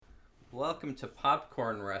Welcome to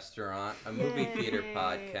Popcorn Restaurant, a movie theater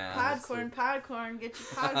podcast. Podcorn, get your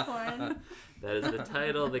podcorn. That is the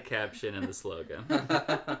title, the caption, and the slogan.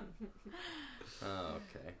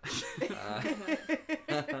 Okay.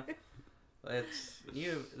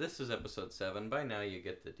 This is episode 7. By now you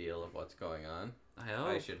get the deal of what's going on.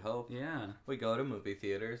 I should hope. Yeah. We go to movie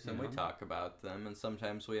theaters and we talk about them, and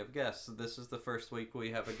sometimes we have guests. This is the first week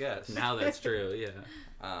we have a guest. Now that's true, yeah.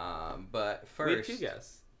 But first... We have 2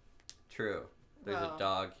 guests. True. There's a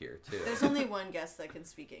dog here, too. There's only one guest that can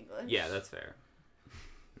speak English. Yeah, that's fair.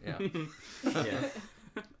 Yeah. Yeah.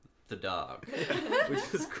 The dog.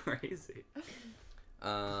 Which is crazy.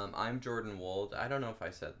 I'm Jordan Wold. I don't know if I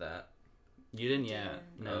said that. You didn't yet.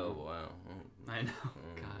 No. Oh, wow. I know.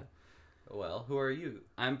 God. Well, who are you?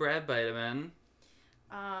 I'm Brad Biteman.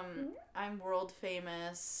 I'm world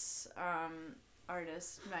famous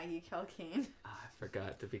artist Maggie Calkane. I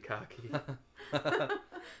forgot to be cocky.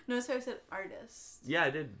 Notice how I said artist. Yeah, I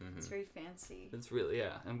did. Mm-hmm. It's very fancy. It's really,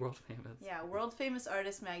 yeah, and world famous. Yeah, world famous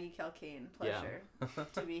artist Maggie Calkane. Pleasure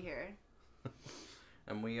to be here.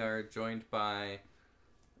 And we are joined by...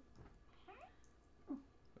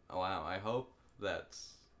 Oh, wow, I hope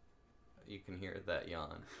that's... You can hear that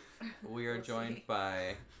yawn. We are joined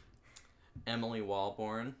by Emily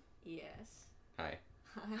Walborn. Yes. Hi.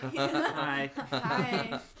 Hi.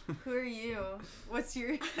 Hi. Who are you? What's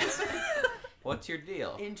your... What's your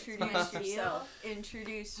deal? Introduce yourself.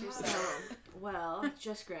 Well,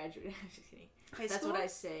 just graduated. I'm just kidding. High That's school? what I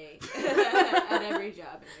say at every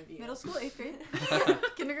job interview. Middle school, 8th grade?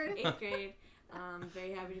 Kindergarten? 8th grade.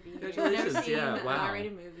 Very happy to be here. Congratulations, Never seen yeah, an wow.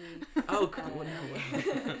 R-rated movie. Oh, cool.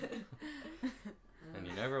 And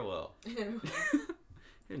you never will. Who Too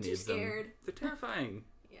needs them? scared. They're terrifying.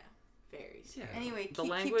 Yeah, very scared. Yeah. Anyway, The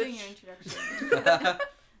keep language. doing your introduction.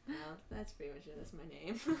 Well, that's pretty much it. That's my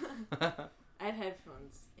name. I have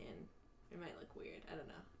headphones in. It might look weird. I don't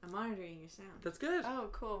know. I'm monitoring your sound. That's good. Oh,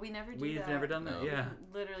 cool. We never do We've that. never done that, No. yeah.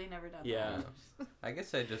 Literally never done Yeah. that. I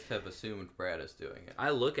guess I just have assumed Brad is doing it. I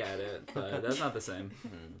look at it, but that's not the same.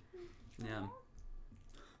 Yeah.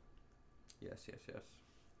 Yes.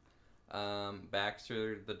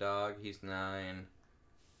 Baxter the dog, he's 9.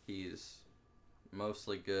 He's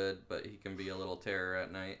mostly good, but he can be a little terror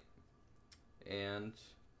at night. And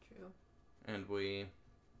True.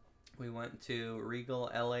 we went to Regal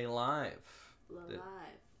LA Live. Live.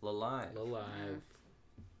 Alive.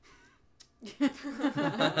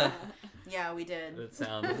 Yeah, we did. That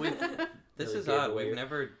sounds... This Really is gave odd. away We've your-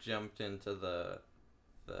 never jumped into the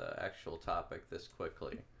actual topic this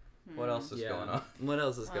quickly. What else is going on? What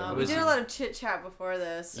else is going on? We did a lot of chit chat before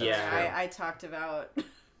this. Yeah. I talked about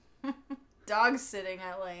dog sitting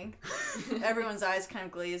at length. Everyone's eyes kind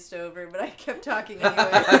of glazed over, but I kept talking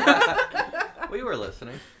anyway. We were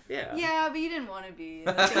listening. Yeah. Yeah, but you didn't want to be.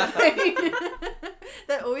 That's okay.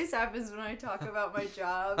 That always happens when I talk about my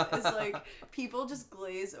job. Is like people just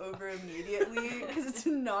glaze over immediately because it's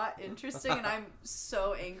not interesting, and I'm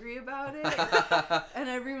so angry about it. And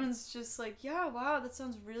everyone's just like, "Yeah, wow, that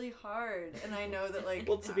sounds really hard." And I know that, like,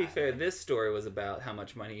 Well, to be fair, this story was about how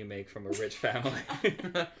much money you make from a rich family.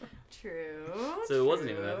 True. So it wasn't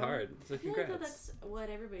even that hard. So I feel like congrats. that's what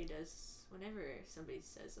everybody does whenever somebody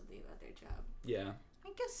says something about their job. Yeah. I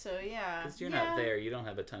guess so. Yeah. Because you're not there. You don't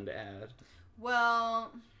have a ton to add.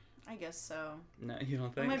 Well, I guess so. No, you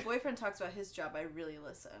don't When think? my boyfriend talks about his job, I really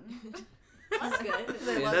listen. That's good.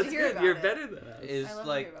 I love That's to hear good. about You're it. better than us. Is I love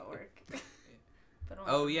like, to hear about work. But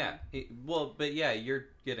oh yeah, but yeah, you're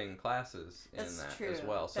getting classes in That's that true. as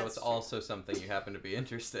well, so That's it's true. also something you happen to be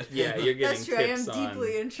interested in. Yeah, you're getting That's true. I am tips on...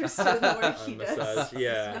 deeply interested in the work he on does. massage.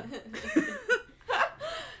 Yeah.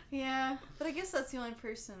 Yeah, but I guess that's the only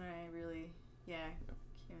person I really, Kieran.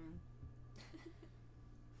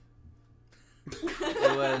 It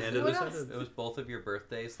What was, else? it was both of your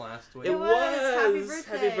birthdays last week. It was. was.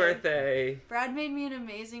 Happy Happy birthday. Brad made me an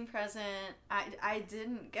amazing present. I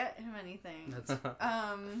didn't get him anything. That's...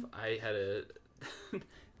 Um, I had a...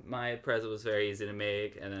 My present was very easy to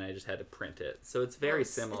make, and then I just had to print it. So it's very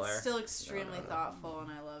similar. It's still extremely No. thoughtful,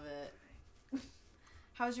 and I love it.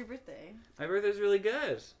 How was your birthday? My birthday's really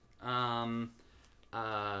good.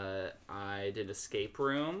 I did escape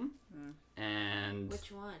room, and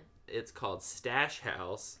Which one? it's called Stash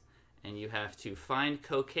House, and you have to find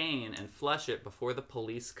cocaine and flush it before the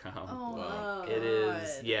police come. Oh, Wow. my It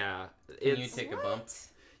is, God. yeah. Can you It's, take a bump?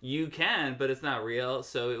 you can, but it's not real,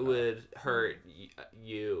 so it would hurt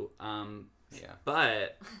you. Yeah,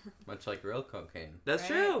 But much like real cocaine. that's Right,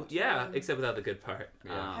 true. Yeah, true. except without the good part.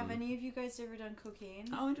 Yeah. Have any of you guys ever done cocaine?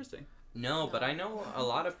 Oh, interesting. No, but I know a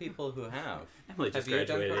lot of people who have. Emily just Have you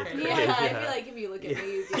done graduated. cocaine? Yeah, I feel like if you look at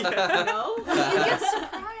me, you'd be like, no. You get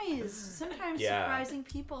surprised. sometimes Yeah. surprising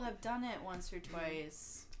people have done it once or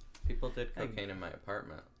twice. People did cocaine in my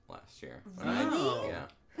apartment last year. Really? Yeah.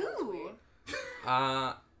 Who?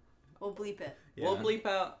 We'll bleep it. We'll bleep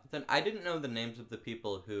out. Then I didn't know the names of the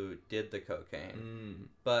people who did the cocaine,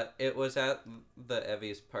 but it was at the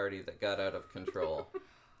Evie's party that got out of control.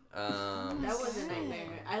 That was a nightmare.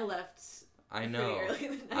 I left I know. pretty early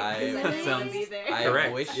in the I- night because I That didn't want to sounds be there. I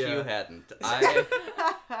Correct, wish yeah. you hadn't. I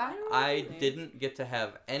I didn't get to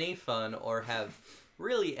have any fun or have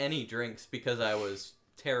really any drinks because I was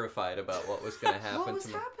terrified about what was going to happen What was to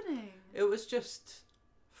me. happening? It was just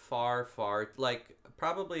far, like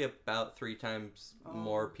probably about 3 times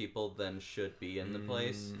more people than should be in the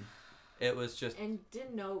place. It was just. And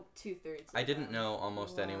didn't know 2/3. I didn't know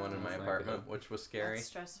almost anyone in my That's not apartment, good. which was scary. That's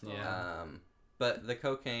stressful. Yeah. But the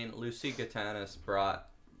cocaine, Lucy Gatanis brought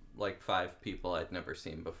like 5 people I'd never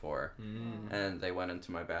seen before, and they went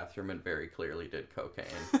into my bathroom and very clearly did cocaine.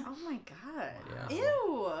 Oh my god. Yeah.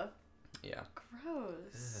 Ew. Yeah.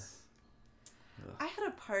 Gross. Ugh. I had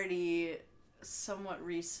a party somewhat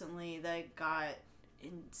recently that got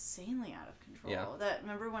insanely out of control. Yeah. That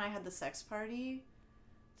remember when I had the sex party?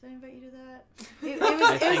 Did I invite you to that? It I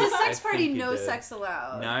was think- a sex I party, think you no did. sex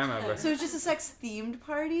allowed. No, I remember. So it was just a sex themed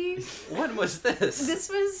party. When was this? This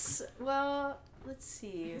was, well, let's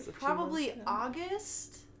see, It's a few probably months ago.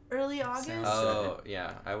 August, early August. Sounds- Oh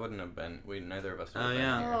yeah, I wouldn't have been. Neither of us. Would Oh, have been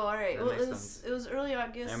yeah. here. Oh, all right. That Well, makes it was sense. it was early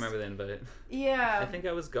August. I remember the invite. Yeah. I think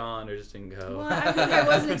I was gone or just didn't go. Well, I think I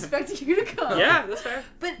wasn't expecting you to come. Yeah, that's fair.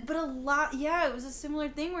 But a lot, yeah, it was a similar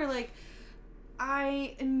thing where like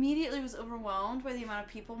I immediately was overwhelmed by the amount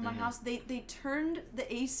of people in my Mhm. house. They turned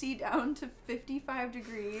the AC down to 55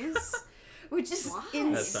 degrees, which is Why?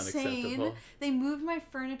 That's insane. unacceptable. They moved my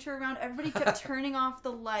furniture around. Everybody kept turning off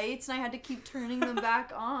the lights, and I had to keep turning them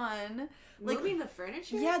back on. Like, Moving the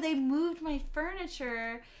furniture? yeah, they moved my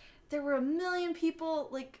furniture. There were a million people.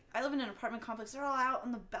 Like, I live in an apartment complex. They're all out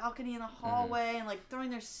on the balcony in the hallway and like throwing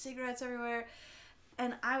their cigarettes everywhere.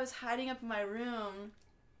 And I was hiding up in my room.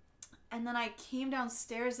 And then I came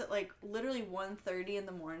downstairs at like literally 1:30 in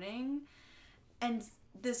the morning. And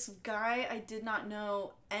this guy I did not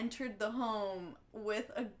know entered the home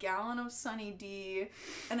with a gallon of Sunny D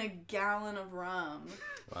and a gallon of rum.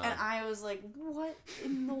 Wow. And I was like, what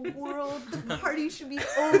in the world? The party should be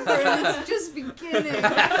over and it's just beginning.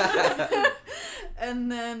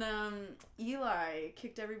 And then Eli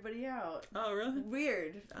kicked everybody out. Oh, really?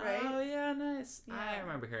 Weird, right? Oh, yeah, nice. I Yeah.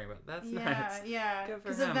 remember hearing about that. That's yeah, nice. yeah. Good for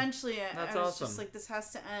Because him. eventually I That's was awesome. just like, this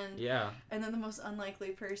has to end. Yeah, And then the most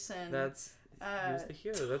unlikely person. that's... he was the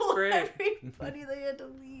hero. That's told great. everybody they had to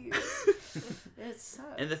leave. It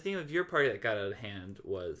sucked. And the theme of your party that got out of hand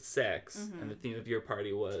was sex, Mhm. and the theme of your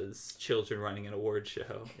party was children running an award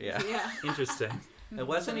show. Yeah. Yeah. Interesting. It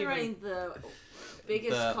wasn't Somebody even. running the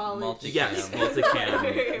biggest The college. multi- Yes, Yeah.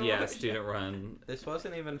 multicam. Yeah, student run. This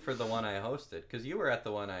wasn't even for the one I hosted, because you were at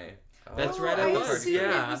the one I. That's Oh, right, I was, assumed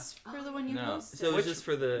yeah. It was for the one you No. hosted. So it was Which just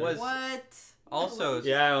for the... was- What? Also,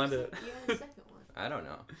 Yeah, I wanted to... You had a second one. I don't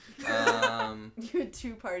know. You had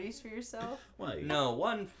 2 parties for yourself? Well, you- No,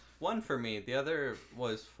 one for me. The other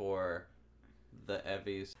was for the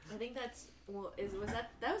Evvies. I think that's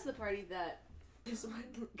that was the party that this one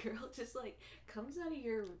girl just like comes out of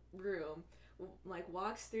your room, like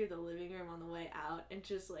walks through the living room on the way out and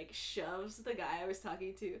just like shoves the guy I was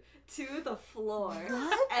talking to the floor.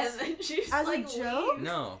 What? And then she's As a like joke? leaves.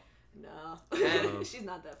 No. No. And- She's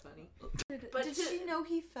not that funny. Did But she know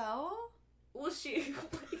he fell? Well, she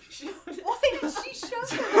Why did she shove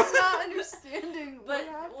him? I'm not understanding what But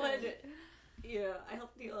happened. when I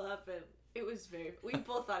helped Neil up and it was we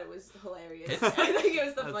both thought it was hilarious. It's- I think it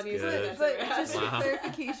was the That's funniest good. thing that's But ever just happened. for Wow.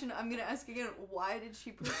 clarification, I'm gonna ask again. Why did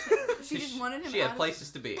she push him? She just wanted him. She out had of-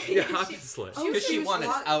 places to be. Yeah, She- obviously. Oh, Because she was wanted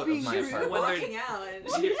out of being my rude. apartment. When they're- walking out and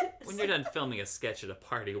When you're done filming a sketch at a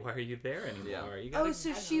party, why are you there anymore? Yeah. You gotta... Oh,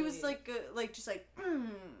 so she was like, just like,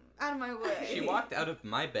 out of my way. She walked out of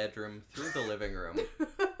my bedroom through the living room.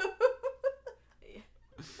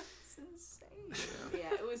 It's insane.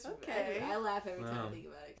 yeah, it was Okay. I laugh every time Wow. I think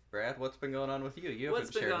about it. Brad, what's been going on with you? You What's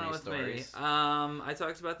haven't been shared going on any with stories. me? I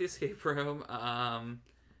talked about the escape room.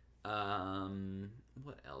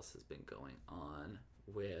 What else has been going on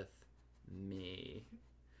with me?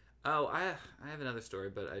 Oh, I have another story,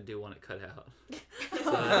 but I do want it cut out.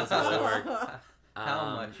 So that doesn't really work. How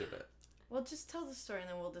Um, much of it? Well, just tell the story and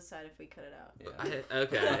then we'll decide if we cut it out. Yeah.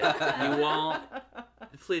 Okay, you won't.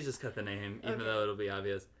 Please just cut the name, even Okay. though it'll be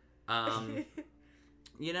obvious.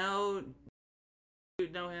 You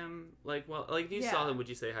know him? Like, well, like if you saw Yeah. him, would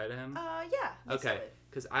you say hi to him? Yeah. I saw Okay. it.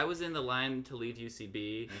 Because I was in the line to leave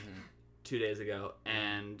UCB, Mhm. 2 days ago,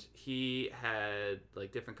 and he had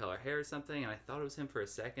like different color hair or something, and I thought it was him for a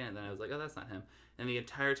second, and then I was like, oh, that's not him. And the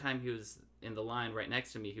entire time he was in the line right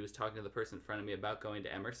next to me, he was talking to the person in front of me about going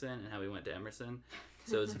to Emerson and how he went to Emerson.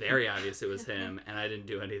 So it was very obvious it was him, and I didn't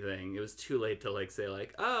do anything. It was too late to like say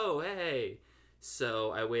like, oh, hey.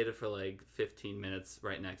 So I waited for like 15 minutes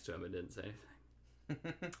right next to him and didn't say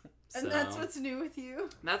anything. And that's what's new with you?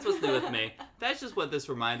 That's what's new with me. That's just what this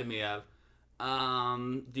reminded me of.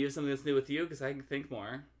 Do you have something that's new with you? Because I can think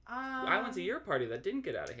more. I went to your party that didn't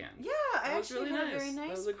get out of hand. Yeah, I was actually really had nice. a very That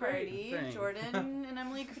nice was a great party. thing. Jordan and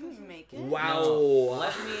Emily couldn't make it. Wow. No,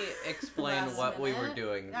 let me explain Last what we were minute.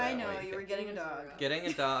 doing that I know, week. you were getting a dog. Getting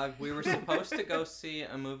a dog. We were supposed to go see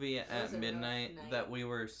a movie was at a rough midnight night. that we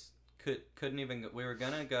were couldn't even go. We were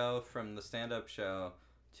gonna go from the stand-up show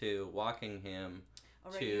to Walkingham Oh,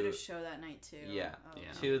 right, you had a to- show that night too. Yeah. Oh.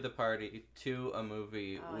 Yeah. to the party to a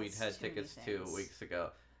movie Oh, we'd it's had too many tickets things. 2 weeks ago.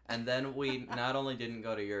 And then we not only didn't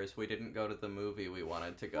go to yours, we didn't go to the movie we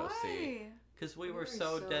wanted to go see. Why? Because we were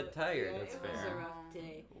so dead tired. Yeah, That's it was fair. a rough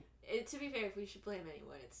day. To be fair, if we should blame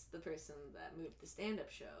anyone, it's the person that moved the stand-up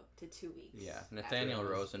show to 2 weeks. Yeah, Nathaniel After-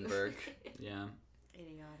 Rosenberg. Yeah.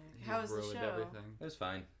 Idiotic. He How was the ruined show? everything. It was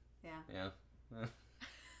fine. Yeah. Yeah.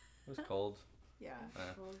 It was cold. Yeah.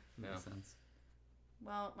 Well, Yeah. Makes sense.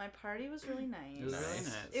 Well, my party was really nice. It was really Nice.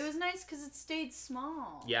 nice. It was nice because it stayed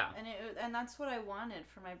small. Yeah. And that's what I wanted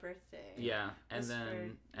for my birthday. Yeah, and Was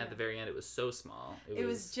then for- at the very end, it was so small. It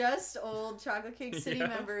was just old Chocolate Cake City Yeah.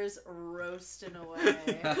 members roasting away. To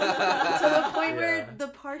the point where Yeah. the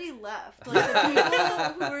party left. Like, the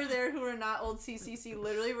people who were there who were not old CCC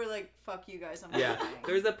literally were like, fuck you guys, I'm Yeah, leaving.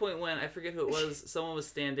 there was that point when I forget who it was. Someone was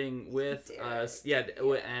standing with Derek. us. Yeah,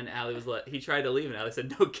 and Allie was he tried to leave, and Allie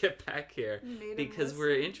said, "No, get back here," Made him because listen.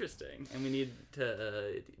 we're interesting and we need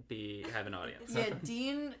to have an audience. Yeah,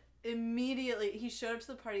 Dean immediately, he showed up to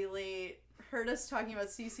the party late, heard us talking about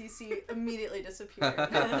CCC, immediately disappeared.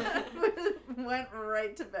 Went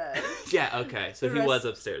right to bed. Yeah, okay, so The he rest- was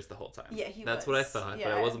upstairs the whole time. Yeah, he That's was. what I thought, but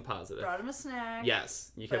Yeah, I wasn't positive. Brought him a snack.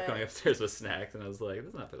 Yes, you kept but- going upstairs with snacks, and I was like,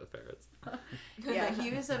 "That's not for the ferrets." Yeah,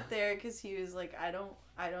 he was up there because he was like, I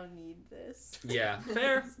don't need this. Yeah,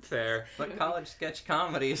 fair. But college sketch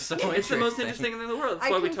comedy is so It's the most interesting. interesting thing in the world. That's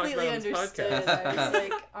I why we talk completely about it on this understood. podcast. I was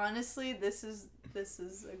like, honestly, this is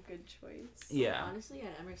a good choice. Yeah. Honestly,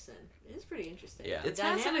 at Emerson, it is pretty interesting. Yeah. The It's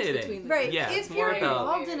dynamics fascinating. between the Right. Yeah, if it's you're more about-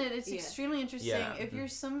 involved in it, it's Yeah. extremely interesting. Yeah. If you're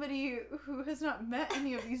somebody who has not met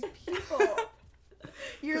any of these people,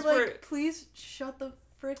 you're 'Cause like, we're- please shut the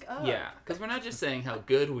frick up. Yeah, because we're not just saying how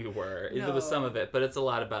good we were. It was some No. of it, but it's a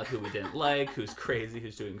lot about who we didn't like, who's crazy,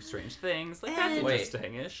 who's doing strange things. Like, that's And- Wait.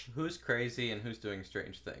 interesting-ish. Who's crazy and who's doing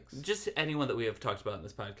strange things? Just anyone that we have talked about in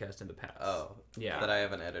this podcast in the past. Oh, Yeah. that I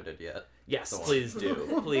haven't edited yet. Yes, the one. please do.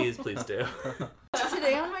 Please do.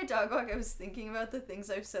 Today on my dog walk, I was thinking about the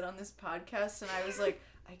things I've said on this podcast, and I was like,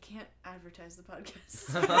 I can't advertise the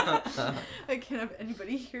podcast. I can't have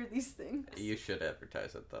anybody hear these things. You should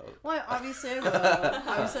advertise it though. Well, obviously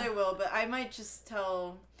I will, but I might just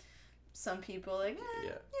tell some people like,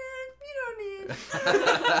 Yeah. you don't need.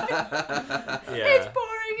 Yeah. It's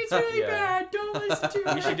boring. It's really Yeah. bad. Don't listen to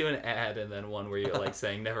it. We should do an ad and then one where you're like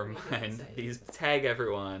saying, never mind. These tag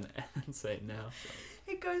everyone and say no.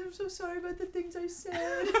 Hey guys, I'm so sorry about the things I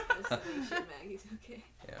said. Destination Maggie's okay.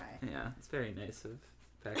 Yeah, it's very nice of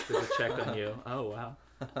Pax to check on you. Oh, wow.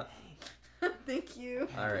 Thank you.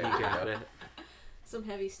 All right. You got it. Some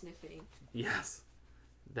heavy sniffing. Yes.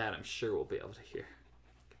 That I'm sure we'll be able to hear.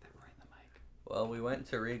 Get that right in the mic. Well, we went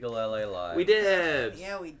to Regal LA Live. We did!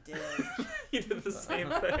 Yeah, we did. You did the same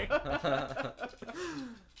thing.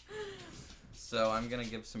 So I'm gonna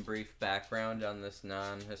give some brief background on this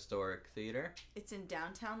non-historic theater. It's in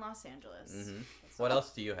downtown Los Angeles. Mm-hmm. That's What all.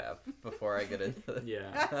 else do you have before I get into it?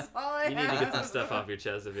 Yeah. That's all I You need have. to get some stuff off your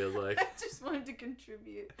chest, it feels like. I just wanted to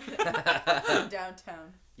contribute. It's in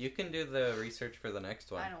downtown. You can do the research for the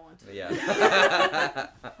next one. I don't want to. Yeah.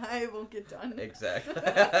 I won't get done. Exactly.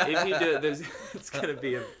 If you do it, it's going to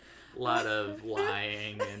be a lot of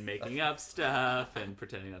lying and making up stuff and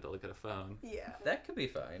pretending not to look at a phone. Yeah. That could be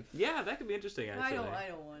fine. Yeah, that could be interesting, actually. I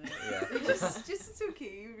don't want it. Yeah. just it's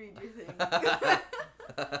okay. You read your thing.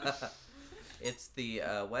 It's the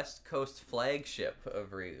West Coast flagship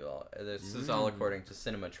of Regal. This is all according to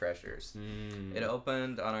Cinema Treasures. Mm. It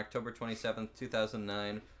opened on October 27th,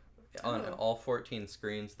 2009. On Oh. all 14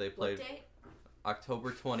 screens, they What played day?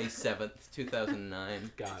 October 27th,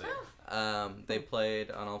 2009. Got it. They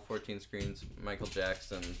played on all 14 screens Michael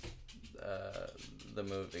Jackson, the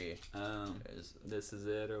movie. Is This is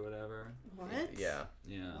it or whatever. What? Yeah.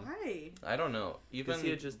 Yeah. Why? I don't know. Even Because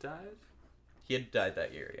he had just died? he had died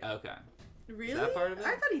that year. Yeah. Okay. Really? Is that part of it?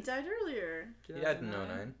 I thought he died earlier. He died in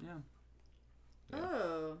 09. Yeah. Yeah.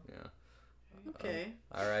 Oh. Yeah. Okay.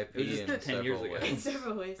 R.I.P. It was in just 10 years several ago. In ways.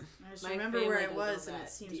 several ways. I just My remember family where I doesn't was, know and it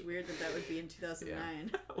that seems deep. weird that would be in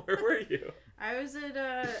 2009. Where were you? I was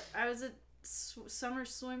at summer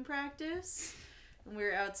swim practice, and we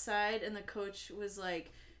were outside, and the coach was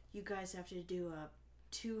like, "You guys have to do a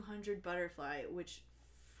 200 butterfly," which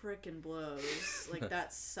frickin' blows. Like,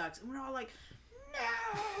 that sucks. And we're all like,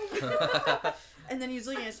 "No!" And then he was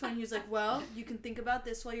looking at his phone, and he was like, "Well, you can think about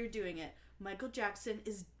this while you're doing it. Michael Jackson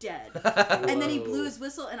is dead." And then he blew his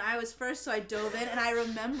whistle, and I was first, so I dove in, and I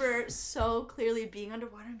remember so clearly being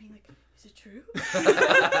underwater and being like, "Is it true?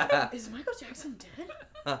 Is Michael Jackson dead?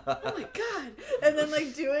 Oh my god!" And then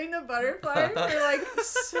like doing the butterfly for like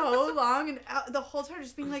so long, and the whole time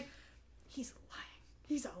just being like, "He's lying.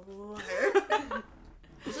 He's a liar."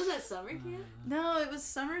 This was at summer camp? No, it was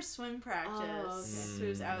summer swim practice. Oh, okay. So it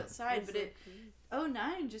was outside, but it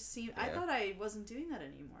 09 just seemed. I Yeah. thought I wasn't doing that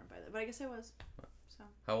anymore by that, but I guess I was. So.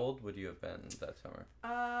 How old would you have been that summer?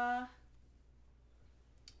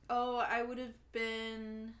 I would have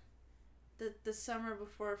been the summer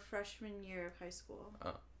before freshman year of high school.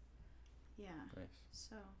 Oh. Yeah. Nice.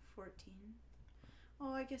 So 14.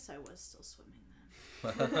 Oh, I guess I was still swimming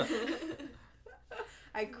then.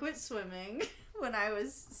 I quit swimming when I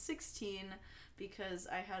was 16 because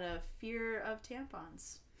I had a fear of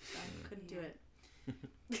tampons. So I couldn't do it.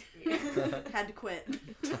 Had to quit.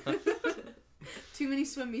 Too many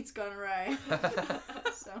swim meets gone awry.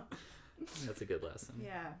 So. That's a good lesson.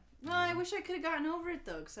 Yeah. Well, I wish I could have gotten over it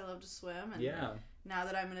though, because I love to swim. And Yeah. now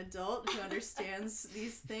that I'm an adult who understands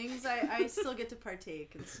these things, I still get to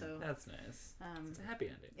partake, and so That's nice. It's a happy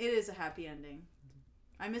ending. it is a happy ending.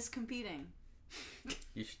 I miss competing.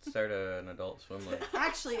 You should start an adult swim league.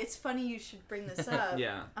 Actually, it's funny you should bring this up.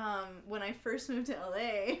 Yeah. When I first moved to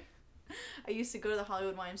LA, I used to go to the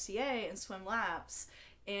Hollywood YMCA and swim laps.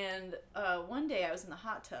 And one day I was in the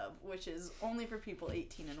hot tub, which is only for people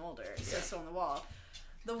 18 and older. It says so on the wall.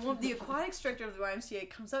 The aquatics director of the YMCA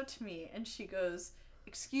comes up to me and she goes,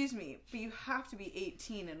 "Excuse me, but you have to be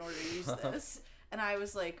 18 in order to use this." And I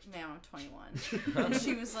was like, "Ma'am, I'm 21." And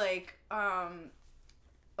she was like,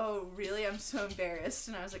 "Oh, really? I'm so embarrassed."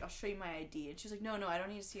 And I was like, "I'll show you my ID." And she's like, No, I don't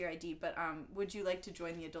need to see your ID, but would you like to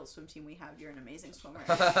join the adult swim team we have? You're an amazing swimmer."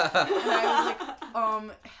 And I was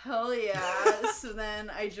like, hell yeah. So then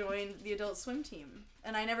I joined the adult swim team.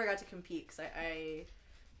 And I never got to compete because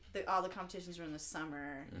all the competitions were in the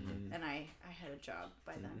summer, and I had a job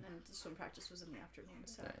by then, and the swim practice was in the afternoon.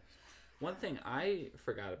 So. Nice. One thing I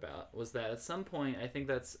forgot about was that at some point, I think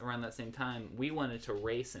that's around that same time, we wanted to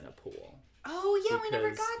race in a pool. Oh, yeah, we never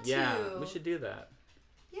Because- got to. Yeah, we should do that.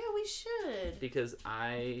 Yeah, we should. Because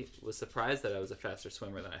I was surprised that I was a faster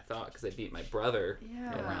swimmer than I thought, because I beat my brother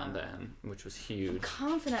Yeah. around then, which was I'm huge.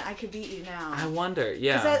 confident I could beat you now. I wonder,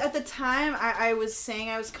 yeah. Because at the time, I was saying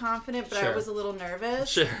I was confident, but I Sure. was a little nervous.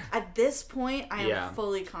 Sure. At this point, I am Yeah.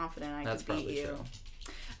 fully confident I That's could beat probably you. true.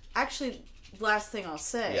 Actually, last thing I'll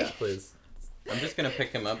say. Yeah. Please. I'm just gonna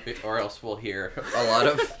pick him up, or else we'll hear a lot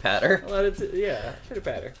of patter. A lot of pitter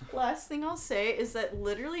patter. Last thing I'll say is that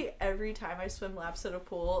literally every time I swim laps at a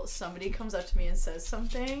pool, somebody comes up to me and says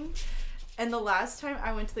something. And the last time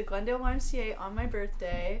I went to the Glendale YMCA on my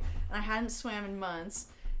birthday, and I hadn't swam in months,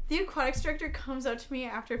 the aquatics director comes up to me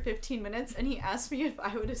after 15 minutes and he asked me if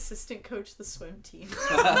I would assistant coach the swim team.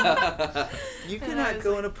 You And I cannot was go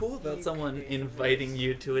like, in a pool without "You someone crazy inviting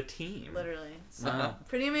you to a team. Literally. So, Wow.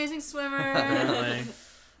 pretty amazing swimmer. Apparently.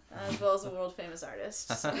 As well as a world famous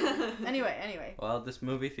artist. So. Anyway. Well, this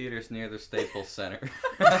movie theater's near the Staples Center.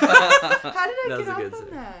 How did I That was get a off good on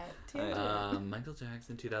save. that? Tangent. Michael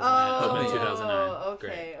Jackson, 2009. Open in 2009. Okay,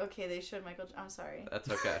 Great. okay, they showed Michael. I'm sorry. That's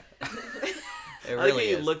okay. It I like really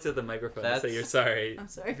how you is. looked at the microphone to say That's- you're sorry. I'm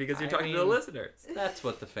sorry. Because you're I talking to the mean- listeners. That's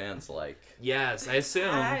what the fans like. Yes, I assume.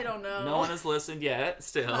 I don't know. No one has listened yet,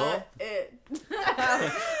 still. Cut it.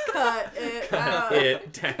 Cut it Cut out.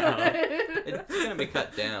 it down. It's gonna be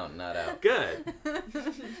cut down, not out. Good.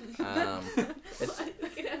 It's,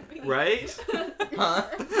 Looking at me. Right? huh?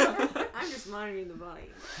 I'm just monitoring the volume.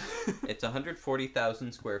 It's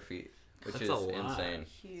 140,000 square feet, which That's is a lot. insane.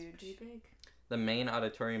 Huge. Pretty big. The main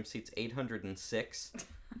auditorium seats 806. Is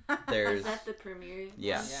There's that the premiere?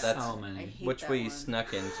 yeah, Yeah. that's So I many. hate which that we one.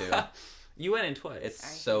 snuck into. You went in twice. It's I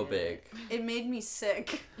so hate big. It made me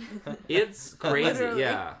sick. It's crazy, Literally.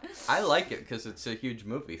 yeah. I like it because it's a huge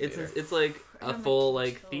movie theater. It's like It a had full my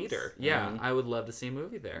like chills. theater. Yeah, Mhm. I would love to see a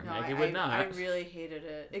movie there. No, Maggie I, would not. I really hated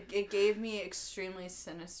it. It gave me extremely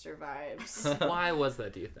sinister vibes. Why was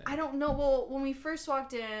that, do you think? I don't know. Well, when we first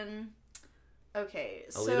walked in, Okay,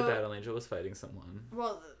 so Alita Battle Angel was fighting someone.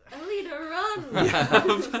 well, Alita, run!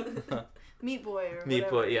 Yeah. Meat Boy or Meat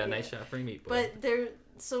whatever. Boy, yeah, nice shot for Meat Boy. But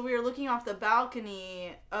so we were looking off the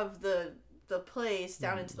balcony of the place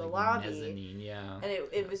down into the lobby, Mezzanine, yeah. and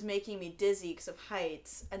it was making me dizzy because of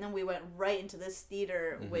heights. And then we went right into this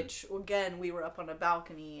theater, which again we were up on a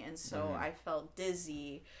balcony, and so I felt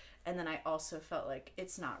dizzy. And then I also felt like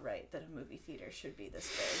it's not right that a movie theater should be this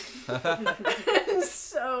big.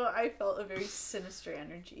 So I felt a very sinister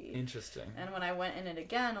energy. Interesting. And when I went in it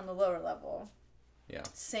again on the lower level, Yeah.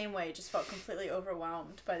 same way, just felt completely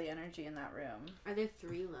overwhelmed by the energy in that room. Are there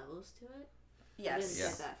 3 levels to it? I Yes. didn't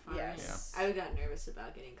get that far. Yes. I got nervous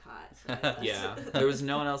about getting caught. So I left. Yeah, there was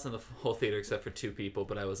no one else in the whole theater except for 2 people,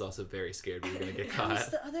 but I was also very scared we were gonna get That was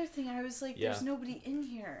caught. the other thing. I was like, there's nobody in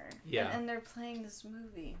here. Yeah. And they're playing this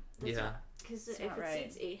movie. Yeah. Because It's if not it right.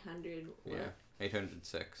 seats 800, what? Yeah.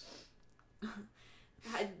 806.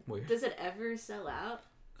 Weird. Does it ever sell out?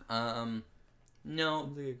 No.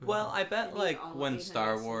 That's a good Well, question. I bet Maybe like all when 806.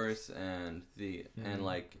 Star Wars and Mhm. and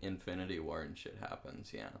like Infinity War and shit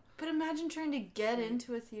happens, yeah. But imagine trying to get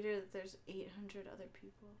into a theater that there's 800 other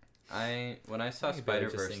people. When I saw You better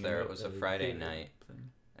just Spider-Verse sing there, it it was a at the Friday theater night,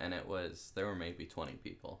 thing. and there were maybe 20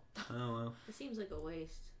 people. Oh well. It seems like a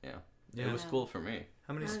waste. Yeah. It was cool for me.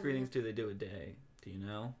 How many Yeah. screenings do they do a day? Do you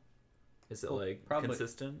know? Is it Well, like probably-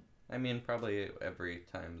 consistent? I mean, probably every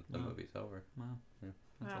time the Oh. movie's over. Wow. Yeah.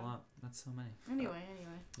 That's Wow. a lot. That's so many. Anyway.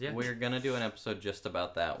 Yeah. We're gonna do an episode just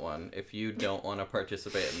about that one. If you don't want to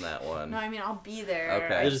participate in that one, No, I mean, I'll be there.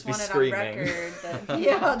 Okay. I You'll just just be want it screaming. on record. That,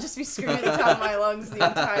 yeah, I'll just be screaming at the top of my lungs the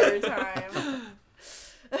entire time.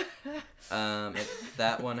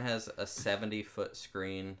 that one has a 70-foot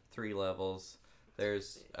screen, 3 levels.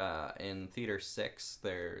 There's in theater 6.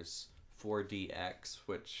 There's 4DX,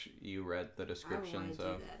 which you read the I want descriptions to do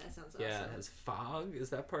of. that. That sounds Yeah, awesome. it has fog. Is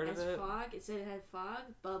that part It of has it? fog. It said it had fog,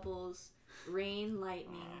 bubbles, rain,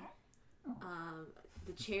 lightning.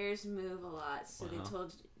 The chairs move a lot, so Wow.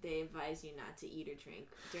 they advise you not to eat or drink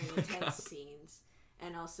during Oh my intense God. scenes,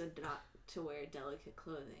 and also not to wear delicate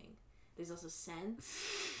clothing. There's also scents,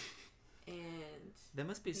 and They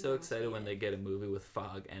must be I think so that must excited be when it. they get a movie with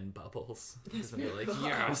fog and bubbles. Yes, And they're like, bubbles.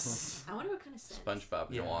 yes! I wonder what kind of scent. SpongeBob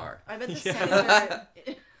Yeah. Noir. I bet the Yeah.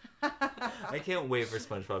 scents I can't wait for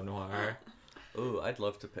SpongeBob Noir. Ooh, I'd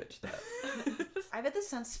love to pitch that. I bet the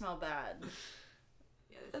scents smell bad.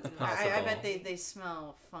 Yeah, That's it's possible. I bet they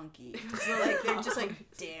smell funky. So like they're just like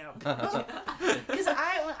damp. Because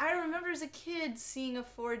I remember as a kid seeing a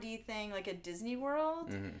 4D thing like at Disney World,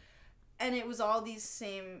 Mhm. and it was all these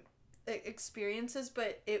same experiences,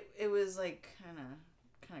 but it was like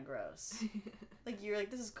kind of gross. Like you're like,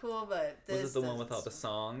 this is cool, but this Was it the one with doesn't all the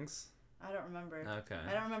smell- songs? I don't remember. Okay.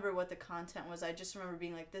 I don't remember what the content was. I just remember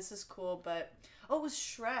being like, this is cool, but it was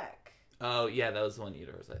Shrek. Oh, yeah, that was one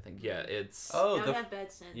Eaters, I think. Yeah, it's... Oh, That the would have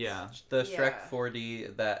bad scents. Yeah. the Shrek Yeah.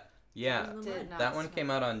 4D that yeah. Those are the Did ones. not That one smell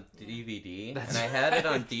came out on good. DVD, That's and I had it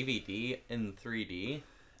on DVD in 3D.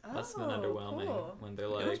 Must have been underwhelming Cool. when they're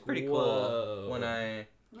like, It was pretty Whoa. cool when I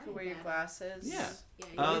You could wear your glasses. Yeah. Yeah,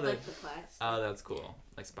 you Oh, need they- like the plastic. Oh, that's cool.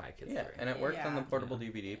 Like Spy Kids 3. and it worked on the Yeah. portable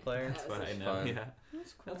Yeah. DVD player. That's what I That's know. fun. Yeah,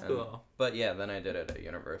 That's cool. that's Um, cool. But yeah, then I did it at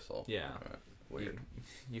Universal. Yeah. Weird.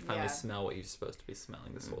 You finally Yeah. smell what you're supposed to be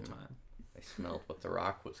smelling this whole Mhm. time. I smelled what The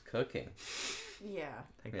Rock was cooking. Yeah.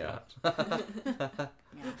 Thank Yeah. God.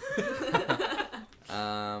 Yeah.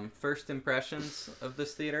 First impressions of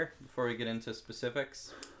this theater before we get into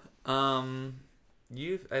specifics. I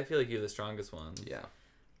feel like you're the strongest one. Yeah.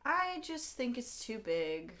 I just think it's too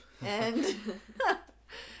big, and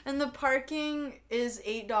and the parking is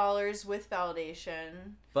 $8 with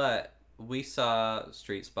validation. But we saw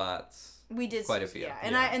street spots. We did Quite a few, yeah.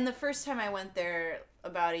 And yeah. and the first time I went there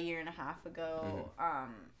about a year and a half ago,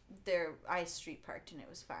 I street parked and it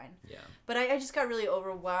was fine. Yeah. But I just got really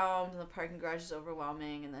overwhelmed, and the parking garage is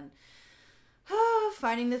overwhelming, and then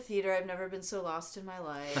finding the theater. I've never been so lost in my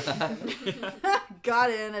life.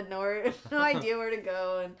 Got in, had no idea where to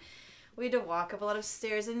go, and we had to walk up a lot of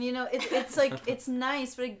stairs. And it's like it's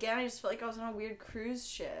nice, but again, I just felt like I was on a weird cruise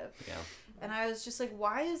ship. Yeah. And I was just like,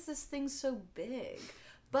 why is this thing so big?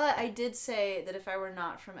 But I did say that if I were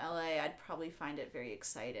not from LA, I'd probably find it very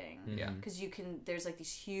exciting. Yeah. Because there's like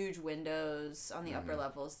these huge windows on the upper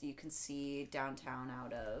levels that you can see downtown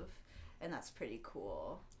out of. And that's pretty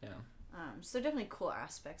cool. Yeah. So definitely cool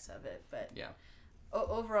aspects of it. But Yeah.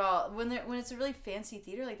 overall, when it's a really fancy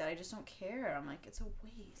theater like that, I just don't care. I'm like, it's a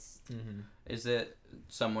waste. Mm-hmm. Is it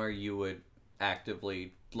somewhere you would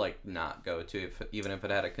actively not go to even if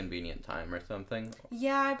it had a convenient time or something?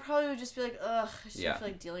 Yeah, I probably would just be like, ugh, I just Yeah. don't feel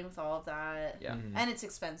like dealing with all of that. Yeah. Mhm. And it's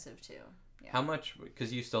expensive too. How much?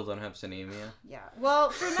 Because you still don't have Cinemia. Yeah. Well,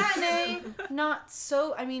 for matinee, not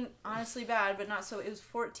so. I mean, honestly, bad, but not so. It was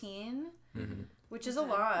 14, which is a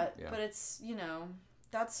lot. Yeah. But it's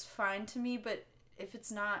that's fine to me. But if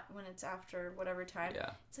it's not when it's after whatever time,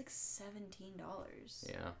 it's like $17.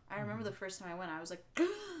 Yeah. I remember the first time I went, I was like,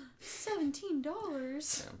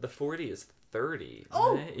 $17. The 40 is 30.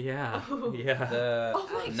 Oh! Right? Yeah. Oh. Yeah. The Oh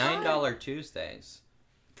my $9 Tuesdays.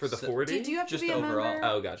 For the So- 40? Do you have to Just be a overall. member?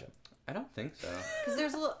 Oh, gotcha. I don't think so. Because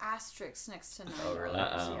there's a little asterisk next to $9. Oh, really?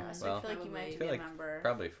 Yeah, so Well, I feel like you might I have to feel be like a member.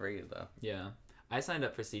 Probably free though. Yeah. I signed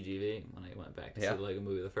up for CGV when I went back to see Yeah. the Lego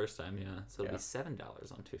movie the first time, so it'll Yeah. be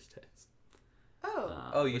 $7 on Tuesdays.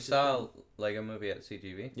 Oh. You which is saw cool. Lego Movie at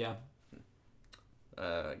CGV? Yeah.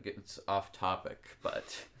 It's off topic,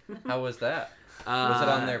 but how was that? Was it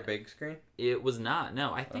on their big screen? It was not.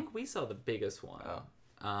 No, I think we saw the biggest one.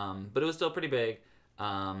 Oh. But it was still pretty big.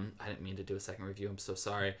 I didn't mean to do a second review. I'm so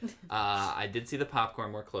sorry. I did see the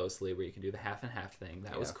popcorn more closely, where you can do the half and half thing.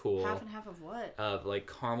 That was Yeah. cool. Half and half of what? Of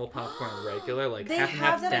like caramel popcorn and regular, like They half and have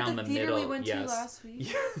half that down at the the theater middle. we went yes. to last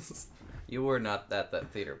week. Yes. You were not at that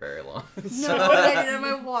theater very long. No, I didn't have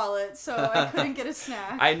my wallet, so I couldn't get a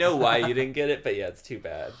snack. I know why you didn't get it, but yeah, it's too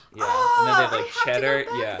bad. Yeah. Oh, and then they have I like have to go cheddar.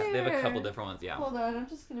 back Yeah, they have a there. couple different ones. Yeah. Hold on, I'm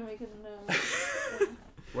just gonna make a note.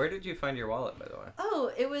 Where did you find your wallet, by the way?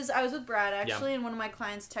 Oh, I was with Brad actually, and one of my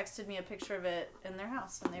clients texted me a picture of it in their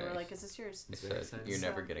house, and they were Nice. like, "Is this yours?" You It's very said exciting. you're So-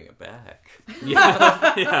 never getting it back.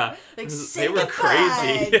 Yeah. Yeah. Like, They say were goodbye,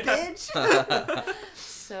 crazy. bitch.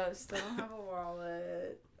 So still don't have a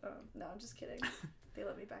wallet. No, I'm just kidding. They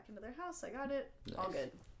let me back into their house. I got it. All Nice.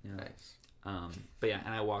 good. Yeah. Nice. But yeah,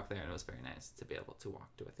 and I walked there, and it was very nice to be able to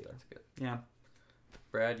walk to a theater. That's good. Yeah.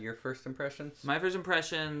 Brad, your first impressions? My first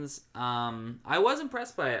impressions, I was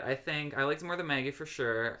impressed by it. I think I liked it more than Maggie for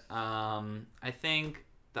sure. I think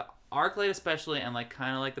the ArcLight especially, and like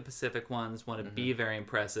kind of like the Pacific ones, want to be very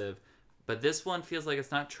impressive. But this one feels like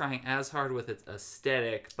it's not trying as hard with its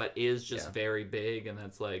aesthetic, but is just Yeah. very big, and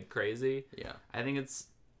that's like crazy. Yeah. I think it's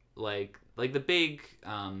like the big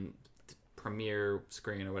premiere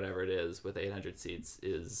screen or whatever it is with 800 seats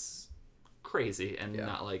is crazy and Yeah.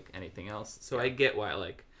 not like anything else. So Yeah. I get why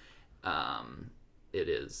it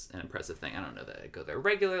is an impressive thing. I don't know that I go there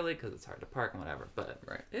regularly because it's hard to park and whatever, but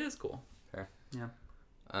Right. it is cool.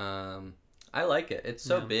 I like it. It's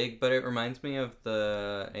so Yeah. big, but it reminds me of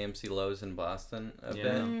the AMC Lowe's in Boston a Yeah.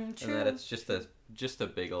 bit, True. and that it's just a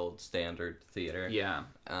big old standard theater. Yeah,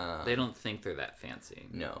 Um, they don't think they're that fancy.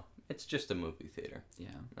 No, it's just a movie theater, Yeah,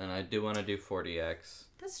 and I do want to do 4DX.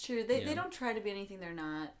 That's true. They Yeah. don't try to be anything they're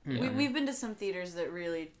not. Yeah. We've been to some theaters that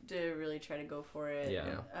really try to go for it.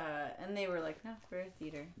 Yeah. And they were like, no, we're a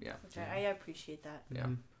theater. Yeah. Which I appreciate that. Yeah.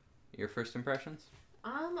 Your first impressions?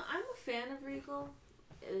 I'm a fan of Regal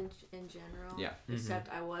in general. Yeah. Except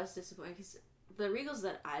I was disappointed because the Regals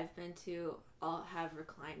that I've been to all have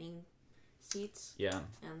reclining seats, yeah,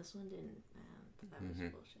 and this one didn't. That was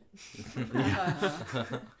Mhm. bullshit.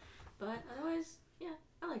 But otherwise, yeah,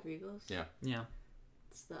 I like Regals. Yeah. yeah.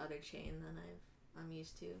 It's the other chain that I'm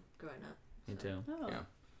used to growing up. Me so. too. Oh. Yeah.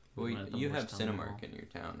 We Well, went at the you have worst time of Cinemark all. in your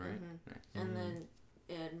town, right? Mhm. Nice. And then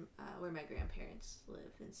in where my grandparents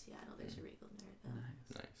live in Seattle, there's a Regal near them.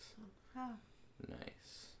 Nice. Oh.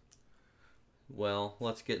 Nice. Well,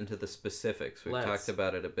 let's get into the specifics. We've Let's. talked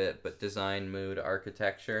about it a bit, but design, mood,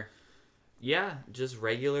 architecture. Yeah, just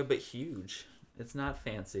regular but huge. It's not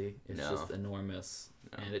fancy. It's No. just enormous,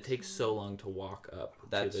 No. and it takes so long to walk up.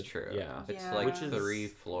 That's to the, true. Yeah, It's Yeah. like Which is- 3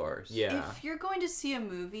 floors. yeah. If you're going to see a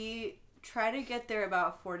movie, try to get there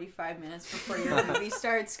about 45 minutes before your movie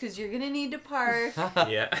starts because you're going to need to park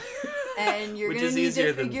yeah. and you're Which going is to need easier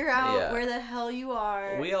to than- figure out Yeah. where the hell you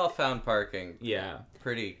are. We all found parking Yeah.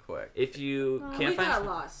 pretty quick. If you Well, can't We find, got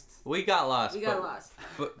lost. We got lost. We got but, lost.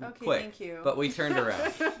 But Okay, quick. thank you. But we turned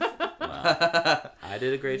around. Well, I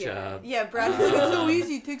did a great Yeah. job. Yeah, Brad was like, it's so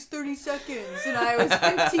easy, it takes 30 seconds. And I was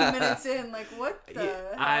 15 minutes in, like, what the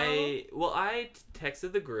hell? I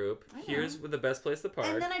texted the group. I know. Here's the best place to park.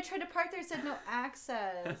 And then I tried to park there, it said no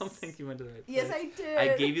access. I don't think you went to the right place. Yes, I did.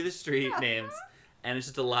 I gave you the street names, and it's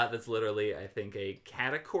just a lot that's literally, I think, a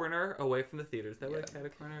catacorner away from the theater. Is that what a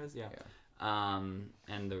catacorner is? Yeah. And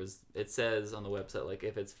it says on the website, like,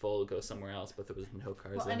 if it's full, go somewhere else, but there was no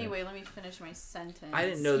cars Well, in it. anyway, let me finish my sentence. I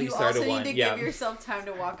didn't know that you you started also one. need to Yeah. give yourself time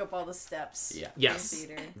to walk up all the steps. Yeah. Yes. In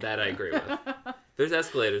theater. That I agree with. There's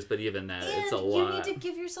escalators, but even that, it's a And lot. you need to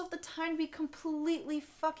give yourself the time to be completely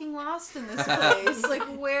fucking lost in this place. Like,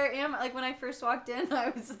 where am I? Like, when I first walked in, I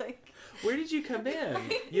was like... Where did you come in?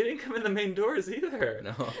 You didn't come in the main doors either.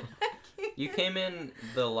 No. You came in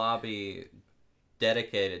the lobby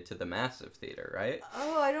dedicated to the massive theater, right?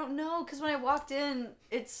 Oh, I don't know, because when I walked in,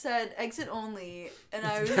 it said exit only, and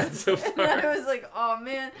I That's so and far. I was like, oh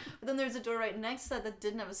man. But then there's a door right next to that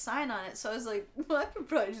didn't have a sign on it, so I was like, well, I could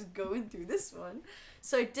probably just go in through this one.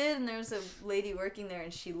 So I did, and there was a lady working there,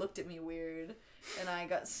 and she looked at me weird, and I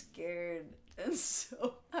got scared, and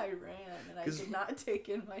so I ran, and I 'Cause- did not take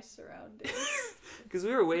in my surroundings. Because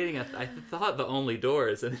we were waiting at, I thought, the only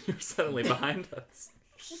doors, and then you were suddenly behind us.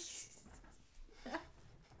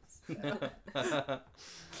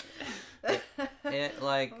 It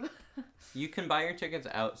like you can buy your tickets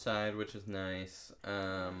outside, which is nice. If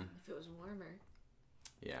it was warmer.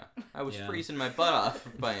 Yeah, I was Yeah. freezing my butt off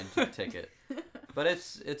buying a ticket, but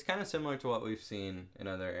it's kind of similar to what we've seen in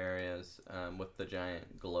other areas with the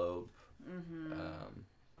giant globe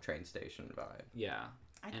train station vibe. Yeah.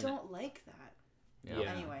 I And- don't like that.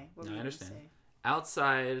 Yeah. Anyway, what No, were I you understand. gonna say?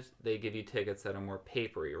 Outside, they give you tickets that are more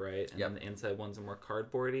papery, right? And Yep. then the inside ones are more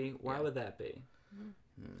cardboardy. Why Yeah. would that be?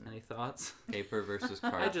 Any thoughts? Paper versus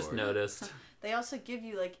cardboard. I just noticed. They also give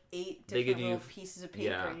you like 8 They different give you- little pieces of paper,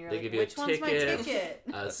 yeah, and you're they like, give you a which one's my ticket. ticket?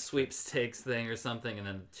 A sweepstakes thing or something, and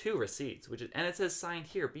then 2 receipts, and it says signed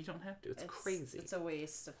here, but you don't have to. It's crazy. It's a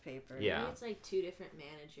waste of paper. Yeah. Maybe it's like 2 different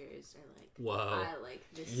managers are like, Whoa. I like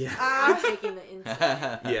this. Yeah. I'm taking the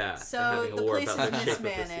inside. Yeah. So they're having a the war place about is the shape of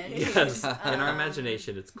this- mismanaged. Yes. In our Um,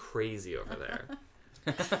 imagination, it's crazy over there.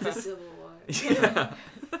 The Civil War. Yeah.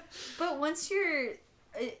 But once you're,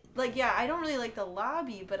 I don't really like the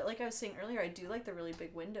lobby, but like I was saying earlier, I do like the really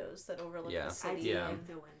big windows that overlook Yeah. the I city. do Yeah. like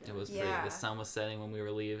the window. It was Yeah. pretty. The sun was setting when we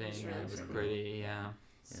were leaving. It's and really it was pretty. pretty. Yeah.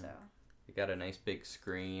 So You got a nice big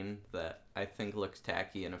screen that I think looks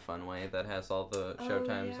tacky in a fun way that has all the Oh,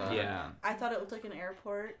 showtimes yeah. on. Yeah. I thought it looked like an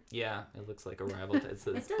airport. Yeah. It looks like Arrival. It's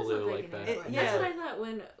It does blue look like like an that. airport. yeah. That's what I thought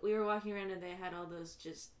when we were walking around and they had all those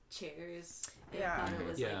just chairs. Yeah. I thought it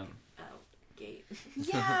was Yeah. like a gate.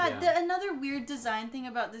 Yeah, Yeah. another weird design thing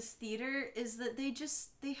about this theater is that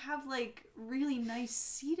they have like really nice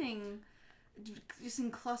seating just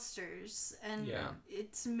in clusters, and Yeah.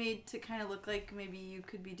 it's made to kind of look like maybe you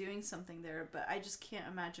could be doing something there, but I just can't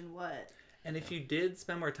imagine what. And if you did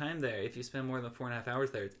spend more time there, if you spend more than 4.5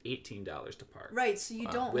 hours there, it's $18 to park. Right, so you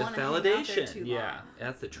don't With want to hang out there validation. too Yeah. long.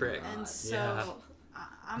 That's the trick. And so Yeah.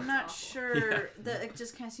 I'm That's not awful. sure that it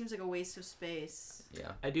just kind of seems like a waste of space.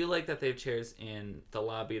 Yeah. I do like that they have chairs in the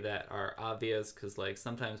lobby that are obvious, because like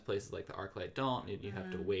sometimes places like the ArcLight don't, and you have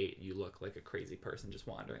to wait. You look like a crazy person just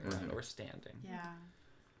wandering around or standing. Yeah.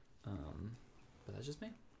 But that's just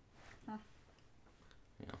me. Yeah.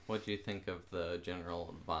 What do you think of the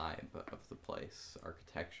general vibe of the place,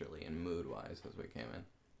 architecturally and mood-wise, as we came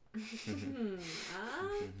in?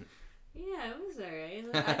 Yeah, it was alright.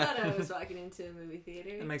 I thought I was walking into a movie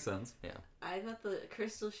theater. That makes sense. I thought the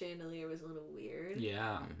crystal chandelier was a little weird.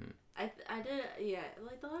 Yeah. I did, yeah,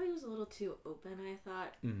 like the lobby was a little too open, I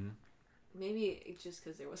thought. Mm-hmm. Maybe it's just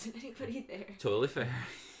because there wasn't anybody there. Totally fair.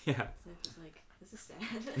 Yeah. So I was like, this is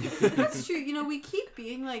sad. That's true. You know, we keep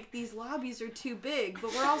being like, these lobbies are too big,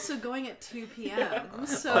 but we're also going at 2 p.m.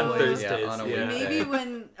 So On Thursdays, on a yeah. maybe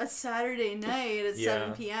when a Saturday night at Yeah.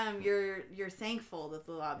 7 p.m. you're thankful that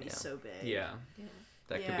the lobby's Yeah. so big. Yeah.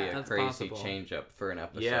 That could Yeah. be a That's crazy possible. change up for an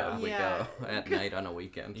episode. Yeah. We Yeah. go at night on a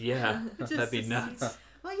weekend. Yeah. Just That'd be to nuts.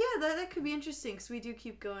 Well, yeah, that could be interesting because we do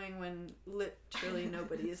keep going when literally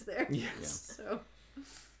nobody is there. Yes. So.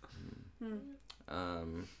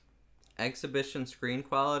 Exhibition screen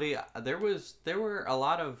quality. There were a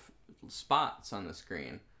lot of spots on the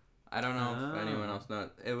screen. I don't know if anyone else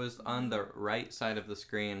knows. It was on the right side of the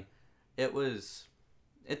screen. It's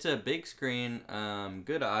a big screen,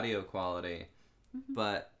 good audio quality,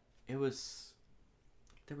 but there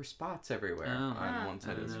were spots everywhere on one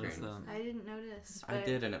side of the screen. I didn't notice. I but-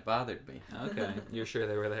 did, and it bothered me. Okay. You're sure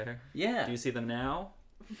they were there? Yeah. Do you see them now?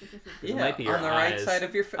 Yeah, might be your on the right eyes. side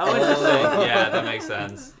of your face. Oh, interesting. Yeah, that makes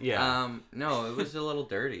sense. Yeah. No, it was a little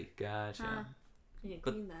dirty. Gotcha. Huh. Yeah,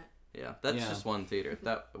 But- clean that. Yeah, that's Yeah. just one theater.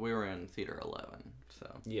 That we were in theater 11, so.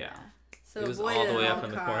 Yeah. So It was avoid all it the at way all up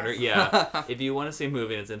in the costs. corner. Yeah. If you want to see a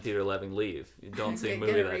movie and it's in theater 11, leave. You don't see a Get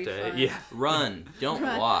movie a that day. refund. Yeah. Run, don't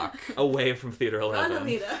Run. walk. Away from theater 11. Run,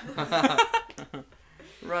 Alita.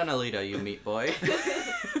 Run, Alita, you meat boy.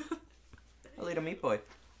 Alita, meat boy.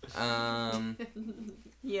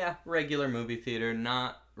 Yeah, regular movie theater,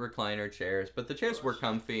 not recliner chairs, but the chairs were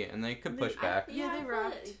comfy and they could push back. Yeah, they I thought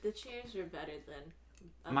rocked. the chairs were better than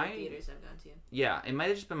other My- theaters I've gone to. Yeah, it might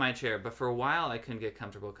have just been my chair, but for a while I couldn't get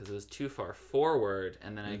comfortable because it was too far forward,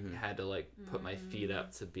 and then I had to like put my feet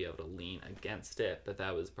up to be able to lean against it. But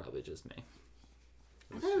that was probably just me.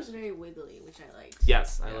 I thought it was very wiggly, which I liked.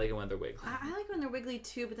 Yes, I Yeah. like it when they're wiggly. I like when they're wiggly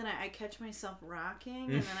too, but then I catch myself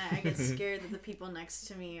rocking, and then I get scared that the people next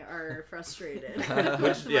to me are frustrated.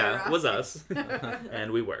 Which, by yeah, was rocking. us.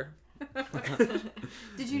 And we were.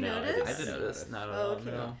 Did you No, notice? I didn't notice. Not at all, Okay.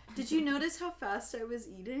 no. Did you notice how fast I was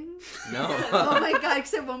eating? No. Oh my god,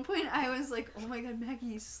 because at one point I was like, oh my god, Maggie,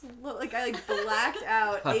 you slow. Like, I like blacked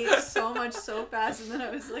out, ate so much so fast, and then I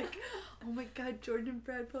was like, oh my god, Jordan and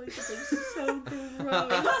Brad probably think I'm so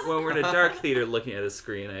gross. When we're in a dark theater looking at a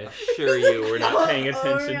screen, I assure you we're not paying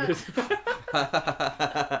attention yeah. to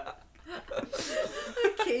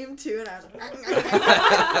I came to and I was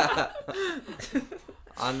like,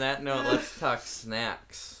 On that note, let's talk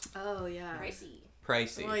snacks. oh yeah. Pricey.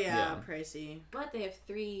 Pricey. Well, yeah, Yeah. pricey. But they have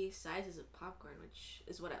 3 sizes of popcorn, which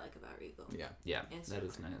is what I like about Regal. Yeah. Yeah, And that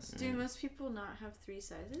is Cinnamon. nice. Do most people not have 3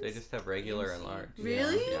 sizes? They just have regular and AMC. large.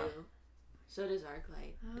 Really? Yeah. So does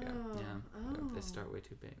ArcLight. Oh. Yeah. Oh. They start way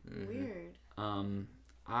too big. Mhm. Weird.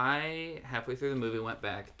 I, halfway through the movie, went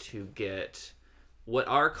back to get what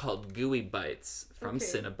are called gooey bites from Okay.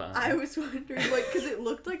 Cinnabon. I was wondering, like, because it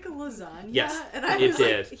looked like a lasagna. Yes, and I it was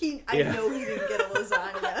did. like, I Yeah. know he didn't get a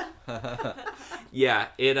lasagna. Yeah,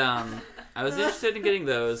 I was interested in getting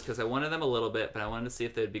those because I wanted them a little bit, but I wanted to see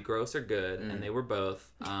if they'd be gross or good, and they were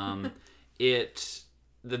both.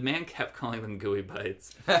 The man kept calling them gooey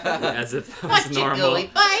bites, as if that was normal.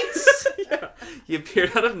 Gooey bites? Yeah. He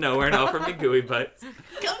appeared out of nowhere and offered me gooey bites.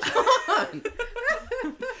 Come on!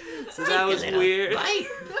 So that was weird.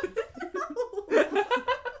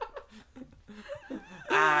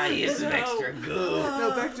 Use some No. extra goo.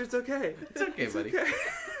 No, Baxter, it's okay. It's okay, buddy. Okay.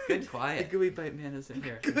 Good The quiet. gooey bite man is in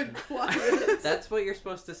here. Good quiet. That's what you're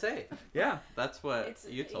supposed to say. Yeah. That's what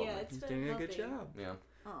you told me. He's doing a good job. Yeah.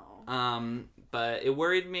 Oh. But it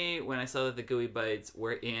worried me when I saw that the gooey bites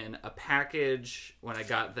were in a package when I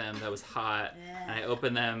got them that was hot, and I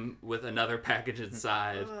opened them with another package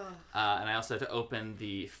inside, Ugh. and I also had to open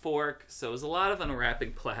the fork, so it was a lot of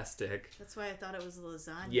unwrapping plastic. That's why I thought it was a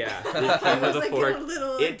lasagna. Yeah, It it came was with a like fork. in a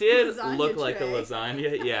little It did lasagna look like a tray.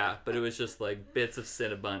 lasagna, yeah, but it was just like bits of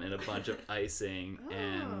Cinnabon and a bunch of icing,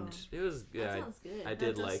 and it was That yeah, sounds good. I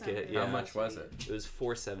did does like sound it. good. Yeah, How much was it? It was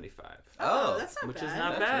 $4.75. Oh, Oh, that's not Which bad. is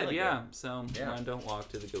not That's bad, really yeah. So Yeah. run, don't walk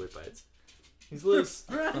to the gooey bites. He's loose.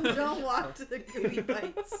 Don't walk to the gooey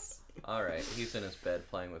bites. All right. He's in his bed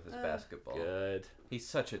playing with his basketball. Good. He's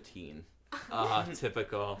such a teen. Ah,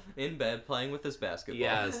 typical. In bed playing with his basketball.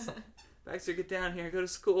 Yes. Baxter, get down here. Go to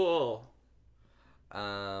school.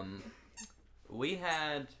 We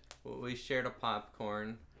shared a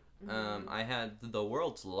popcorn. I had the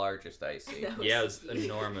world's largest icy, That was Yeah, it was huge.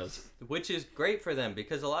 enormous. which is great for them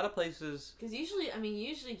because a lot of places. Because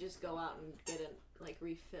usually just go out and get a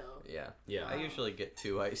refill. Yeah. Yeah. I usually get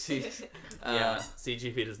 2 ices. Yeah.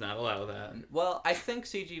 CGV does not allow that. Well, I think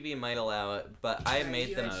CGV might allow it, but I Right, made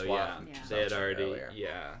you them had- Oh swap. yeah. Yeah. They had something already. earlier.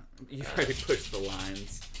 Yeah. You've already pushed the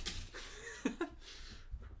lines.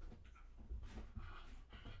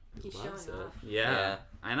 He's Loves showing it. off. Yeah. Yeah.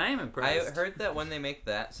 And I am I impressed. heard that when they make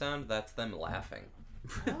that sound, that's them laughing.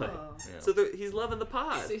 Really? Oh. Yeah. So he's loving the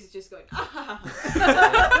pod. So he's just going, playing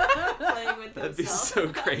with That'd be himself. so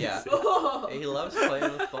crazy. Yeah. Oh. He loves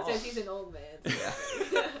playing with balls. Since he's an old man. Yeah.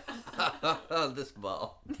 This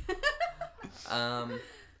ball.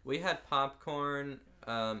 We had popcorn.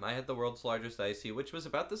 I had the world's largest icy, which was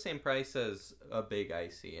about the same price as a big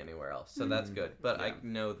icy anywhere else. So that's good. But I Yeah.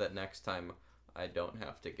 know that next time I don't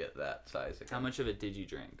have to get that size again. How much of it did you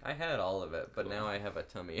drink? I had all of it, but Cool. now I have a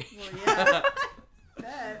tummy. Well, yeah.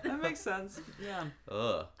 Bet. That makes sense. Yeah.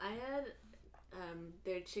 Ugh. I had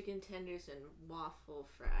their chicken tenders and waffle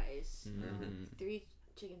fries. Mhm. 3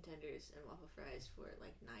 chicken tenders and waffle fries for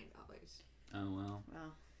like $9. Oh well.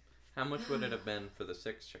 Well, How much would it have been for the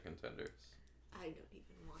 6 chicken tenders? I don't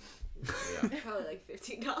even want Yeah. to. Probably like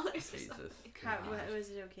 $15 or Jesus. something. how, Gosh. was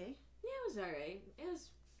it okay? Yeah, it was alright. It was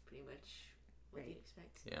pretty much what Right. you'd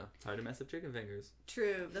expect. Yeah. It's hard to mess up chicken fingers.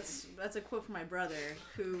 True. That's a quote from my brother,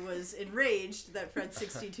 who was enraged that Fred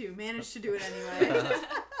 62 managed to do it anyway.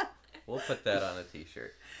 We'll put that on a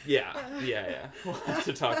t-shirt. Yeah. Yeah. We'll have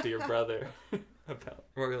to talk to your brother about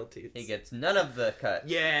royalties. He gets none of the cut.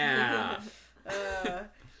 Yeah.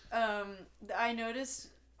 I noticed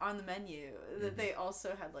on the menu that they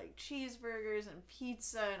also had like cheeseburgers and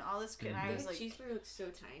pizza and all this. And I Their was like, cheeseburger looks so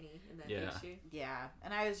tiny in that Yeah. picture. yeah.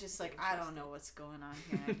 And I was just like, I don't know what's going on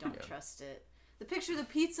here. I don't Yeah. trust it. The picture of the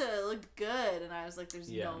pizza looked good, and I was like, there's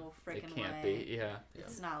no It freaking can't way. be. Yeah.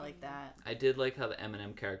 It's not like that. I did like how the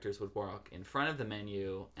M&M characters would walk in front of the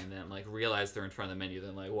menu and then like realize they're in front of the menu,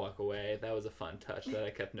 then like walk away. That was a fun touch that I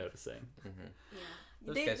kept noticing. Mm-hmm. Yeah.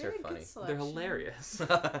 Those guys they're are a good funny. They're selection. hilarious.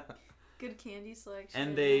 Good candy selection.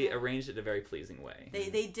 And they arranged it in a very pleasing way.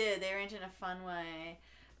 They did. They arranged it in a fun way.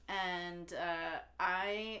 And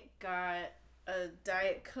I got a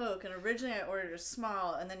Diet Coke, and originally I ordered a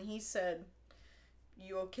small, and then he said,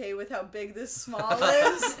 "You okay with how big this small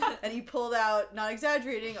is?" And he pulled out, not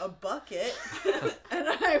exaggerating, a bucket. And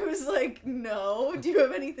I was like, "No, do you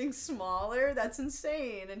have anything smaller? That's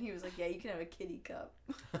insane." And he was like, "Yeah, you can have a kitty cup."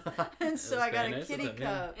 And so was I got very a nice of kitty him,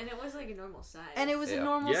 yeah. cup. And it was like a normal size. And it was a Yeah.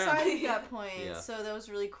 normal Yeah. size at that point, Yeah. so that was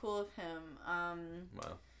really cool of him.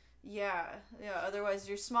 Wow. Yeah. Otherwise,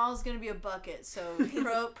 your small is gonna be a bucket. So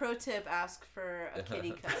pro tip: ask for a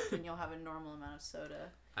kitty cup, and you'll have a normal amount of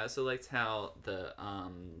soda. I also liked how the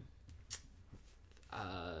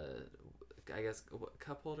I guess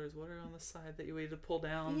cup holders. What are on the side that you needed to pull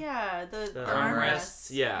down? Yeah, the armrests,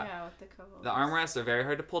 yeah. Yeah, with the cup holders. The armrests are very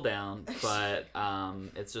hard to pull down, but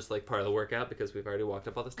it's just like part of the workout because we've already walked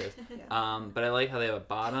up all the stairs. Yeah. But I like how they have a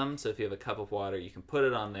bottom, so if you have a cup of water, you can put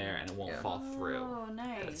it on there and it won't Yeah. fall through. Oh,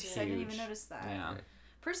 nice! That's I didn't even huge. notice that. Yeah.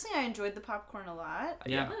 Personally, I enjoyed the popcorn a lot.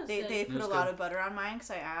 Yeah. That was They good. put was a lot good. of butter on mine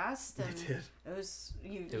because I asked, and They did. it was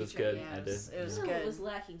It was good. Yeah, I it was, did. it was It good. was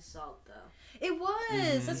lacking salt though. It was.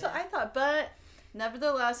 Mhm. That's what I thought. But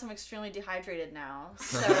nevertheless, I'm extremely dehydrated now.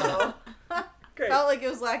 So felt like it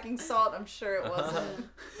was lacking salt. I'm sure it wasn't.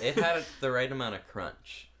 It had the right amount of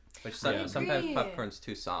crunch, which I sometimes agree. popcorn's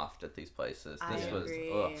too soft at these places. I This was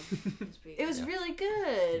agree. ugh. It's pretty It was good. really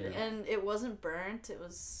good, Yeah. and it wasn't burnt. It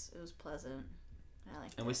was pleasant. I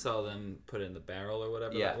liked And it. we saw them put it in the barrel or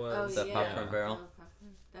whatever Yeah. that was. The popcorn barrel. Oh,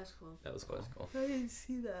 popcorn. That's cool. That was That cool. was cool. I didn't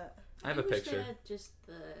see that. I have a wish picture. They had just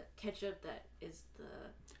the ketchup that is the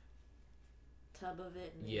tub of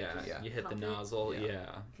it. And Yeah, just Yeah. you hit the pump it. nozzle. Yeah.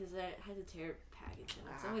 Yeah. Because I had to tear packets and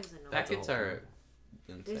it's always annoying. That's a Packets whole are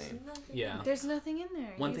There's insane. nothing. Yeah. in There's nothing in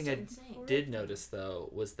there. One You thing said I insane. did notice though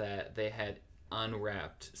was that they had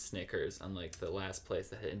unwrapped Snickers, unlike the last place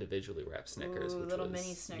that had individually wrapped Snickers, Ooh, which little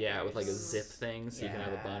was mini yeah, with like a Snickers. zip thing, so you can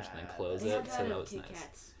have a bunch and then Yeah, close They it. have So that that at was Kit nice.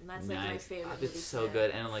 Kats, and that's like my Nice. favorite. It's little so snack.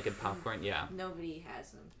 good, and like in popcorn, yeah. Nobody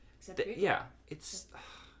has them except Th- Rico. yeah, it's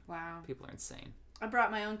Wow. people are insane. I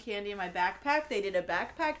brought my own candy in my backpack. They did a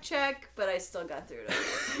backpack check, but I still got through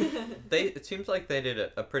it. It seems like they did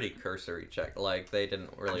a pretty cursory check. Like they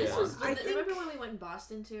didn't really This want. was. I Remember think- when we went in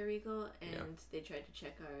Boston to Rico and Yeah. they tried to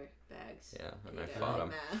check our bags? Yeah, and I got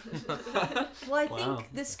fought really mad. Well, I Wow.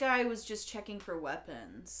 think this guy was just checking for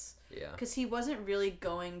weapons. Yeah. Because he wasn't really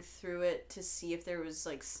going through it to see if there was,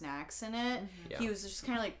 like, snacks in it. Yeah. He was just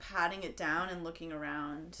kind of, like, patting it down and looking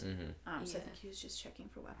around. Mm-hmm. So I Yeah. think he was just checking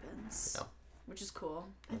for weapons. Yeah. Which is cool.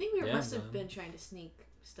 I think we Yeah, must have man. been trying to sneak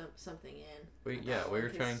something in. We That were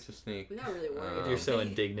one, trying 'cause to sneak. We got really worried. If you're so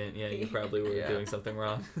indignant, yeah, you probably were Yeah. doing something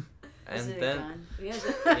wrong. Was And it a then gun? We had,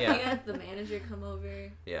 the, Yeah. we had the manager come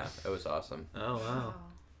over. yeah, it was awesome. Oh wow,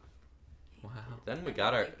 wow. Then we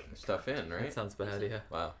got our stuff in, That right? sounds bad, yeah.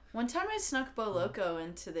 Wow. One time I snuck Bo Loco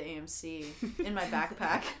into the AMC in my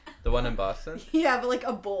backpack. The one in Boston? Yeah, but like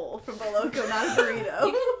a bowl from Bo Loco, not a You burrito.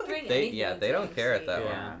 can bring They anything yeah, they into don't care at AMC. that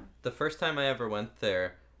Yeah. one. The first time I ever went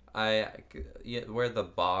there, where the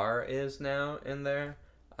bar is now in there,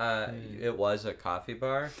 it was a coffee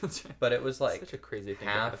bar, That's right. but it was like Such a crazy thing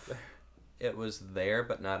half- to have there. it was there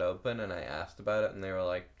but not open, and I asked about it, and they were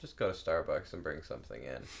like, just go to Starbucks and bring something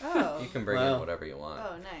in. Oh. You can bring Wow. in whatever you want.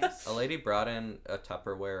 Oh, nice. A lady brought in a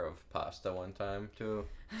Tupperware of pasta one time to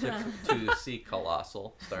see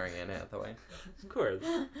Colossal, starring Anne Hathaway. Of course.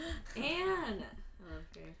 Anne! I love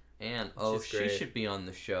her. And She's she great. should be on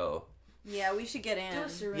the show. Yeah, we should get in. Do a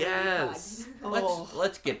Serenity Yes. pod. Oh.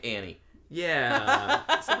 Let's get Annie.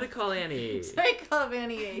 Yeah. Somebody call Annie. I call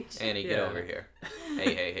Annie H. Annie, get Yeah. over here.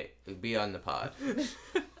 Hey, be on the pod.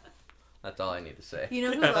 That's all I need to say. You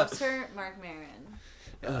know who loves her? Mark Maron.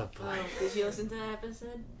 Oh boy. Oh, did you listen to that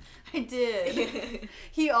episode? I did.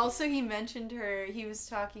 He mentioned her. He was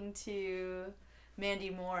talking to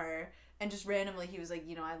Mandy Moore, and just randomly he was like,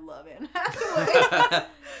 I love Anne Hathaway.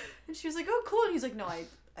 And she was like, oh, cool. And he's like, no, I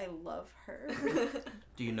love her.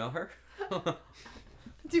 Do you know her?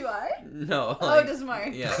 Do I? No. Oh, does Mark?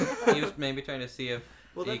 Yeah. He was maybe trying to see if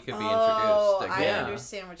Well, he that's- could be Oh, introduced I again.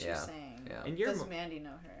 understand what you're Yeah. saying. Yeah. And you're Does Mar- Mandy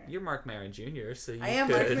know her? You're Mark Maron Jr., so you I am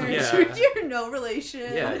could, Mark Maron yeah. Jr. No relation.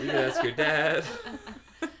 Yeah, you could ask your dad.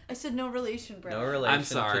 I said no relation, bro. No relation. I'm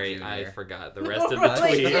sorry, to I Junior. forgot the No rest of the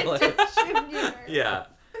relation tweet. to Junior. Yeah.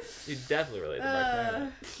 You definitely relate to Mark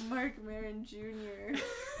Maron. Mark Maron Jr.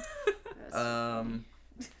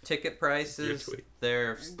 Ticket Your prices, tweet.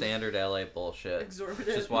 they're standard LA bullshit. Exorbitant.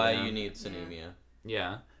 Which is why Yeah. you need Cinemia.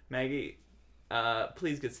 Yeah. Maggie,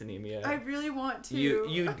 Please get Synemia. I really want to.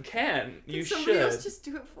 You can. You should. Somebody else just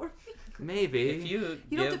do it for me. Maybe. If you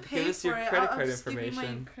You don't have to pay give us for your it. credit I'll card just give you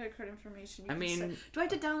information. my credit card information. I mean, do I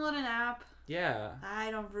have to download an app? yeah.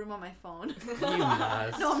 I don't have room on my phone. You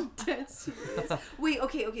must. No, I'm dead serious. Wait,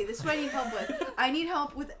 okay, this is what I need help with. I need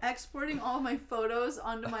help with exporting all my photos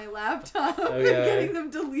onto my laptop and Okay. getting them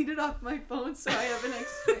deleted off my phone so I have an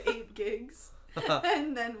extra 8 gigs.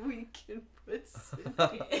 And then we can put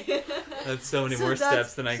Cindy. That's so many more that's-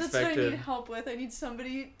 steps than I That's what I expected. need help with. I need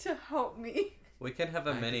somebody to help me. We can have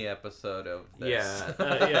a mini episode of this.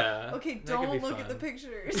 Yeah. Yeah. Okay, That could don't be look at the fun.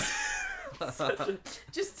 pictures.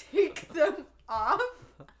 Just take them off.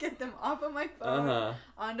 Get them off of my phone Uh-huh.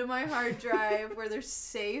 onto my hard drive where they're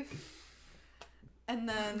safe. And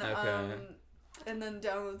then Okay.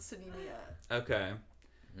 Download Synemia. Okay.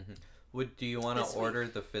 Do you want This to order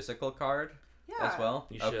the physical card Yeah. as well?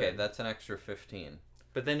 You Okay, should. that's an extra 15.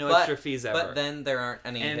 But then no But- extra fees ever. But then there aren't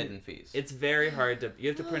any And hidden fees. it's very hard to. You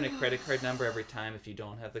have to put in a credit card number every time if you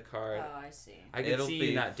don't have the card. Oh, I see. I can It'll see be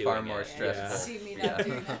you not doing far more it. stressful. Yeah. See me Yeah. not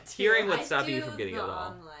doing that too. Hearing what I stopped you do from getting it the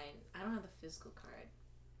all. online. I don't have the physical card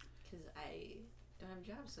because I don't have a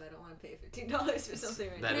job, so I don't want to pay $15 for something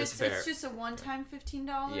right That now. is it's, fair. it's just a one-time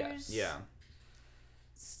 $15? Yes. Yeah.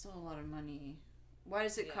 It's still a lot of money. Why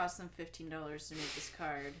does it Yeah. cost them $15 to make this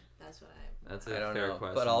card? That's what That's I a don't fair know.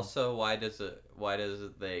 question. But also, why does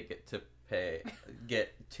they get to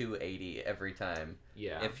get $280 every time?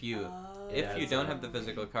 Yeah. If you Oh. if Yeah, you that's don't a- have the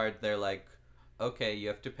physical card, they're like, okay, you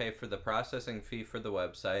have to pay for the processing fee for the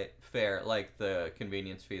website, fair, like the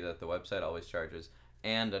convenience fee that the website always charges,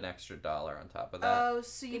 and an extra $1 on top of that. Oh,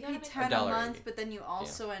 so you They gotta pay make- $10 a $1.80. month, but then you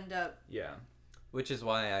also end up... Yeah. Which is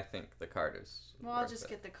why I think the card is. Well, I'll worth just it.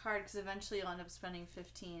 get the card because eventually you'll end up spending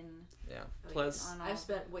 15. Yeah. Plus- on all- I've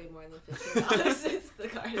spent way more than $15 since the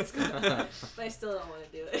card is gone, but I still don't want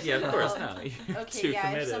to do it. Yeah, of course, Um, no. You're Okay, too yeah,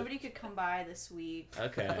 committed. if somebody could come by this week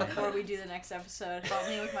Okay. before we do the next episode, help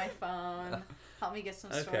me with my phone, help me get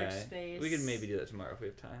some storage Okay. space. We could maybe do that tomorrow if we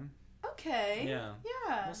have time. Okay. Yeah.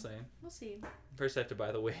 Yeah. We'll see. We'll see. First, I have to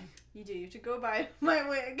buy the wig. You do. You have to go buy my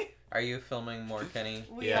wig. Are you filming more, Kenny?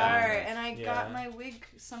 We Yeah. are, and I Yeah. got my wig.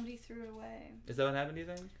 Somebody threw it away. Is that what happened, do you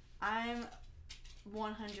think? I'm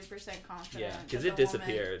 100% confident. Yeah, 'cause that it the woman-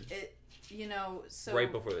 disappeared. It, so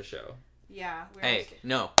Right before the show. Yeah. We're Hey,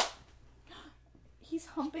 no. He's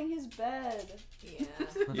humping his bed. Yeah.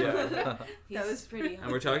 Yeah. He's That was- pretty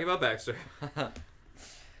And we're talking about Baxter.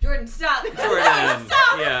 Jordan, stop! Jordan!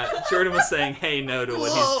 Yeah, Jordan was saying hey no to what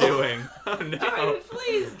Whoa. he's doing. Oh no. Jordan,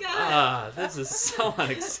 please, God! Ah, this is so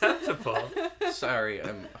unacceptable. Sorry,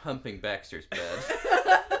 I'm humping Baxter's bed.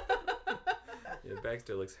 Yeah,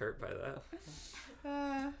 Baxter looks hurt by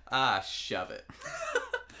that. Ah, shove it.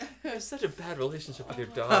 You have such a bad relationship with your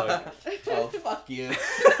dog. Oh, fuck you.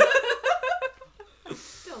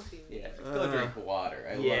 Don't be mean. Yeah, go drink water.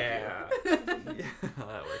 I Yeah. love Yeah,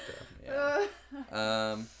 that worked out. you.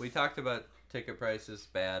 Yeah. We talked about ticket prices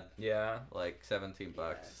bad, Yeah. like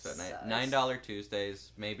 $17 Yes, at night. sus. $9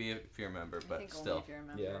 Tuesdays, maybe if you remember, I but think only still, if you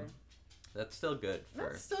remember. Yeah. that's still good for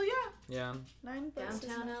That's still, yeah. Yeah. $9 is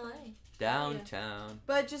Downtown not- LA. downtown.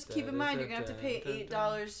 But just keep in mind, you're going to have to pay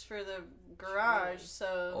 $8 for the garage,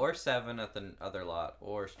 so... Or 7 at the other lot,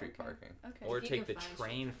 or street Okay. parking. Okay. Or If you take the can find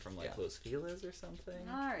train cheap. from like Yeah. Los Feliz or something.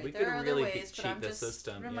 Alright, We there could are really other ways, but cheat I'm the just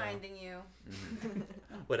system. reminding you. Mhm.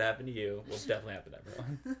 What happened to you will definitely happen to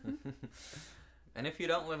everyone. And if you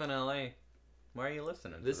don't live in LA, why are you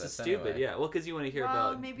listening to This this is stupid, anyway? yeah. Well, because you want to hear Well,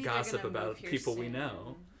 about maybe they're gossip gonna about move here people we soon.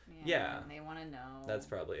 know. Yeah. and They want to know. That's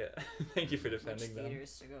probably it. Thank you for which defending them.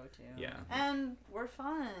 theaters to go to. Yeah. And we're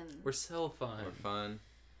fun. We're so fun. We're fun.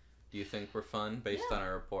 Do you think we're fun based Yeah. on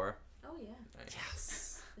our rapport? Oh, yeah. Nice.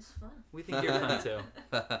 Yes. This is fun. We think you're fun too.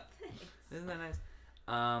 Thanks. Isn't that nice?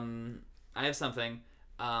 I have something.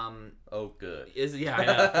 Oh, good. Yeah, I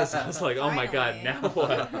know. 'Cause I was like, oh my god, Finally. now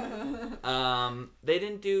what? They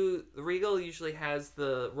didn't do. Regal usually has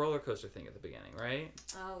the roller coaster thing at the beginning, right?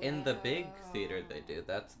 Oh, In the big theater, they do.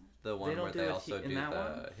 That's the one don't where do they it also in do that the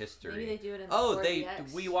one? history. Maybe they do it in the Oh,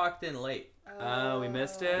 4DX. we walked in late. Oh, we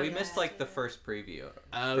missed it? We missed like the first preview.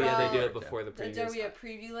 Oh yeah, they do Yeah. it before the Are previous. we at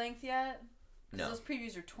preview length yet? 'Cause No. Those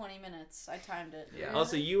previews are 20 minutes. I timed it. Yeah.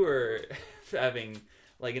 Also, you were having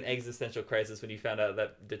like an existential crisis when you found out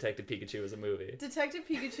that Detective Pikachu was a movie. Detective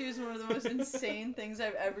Pikachu is one of the most insane things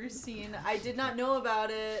I've ever seen. I did not know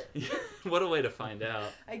about it. What a way to find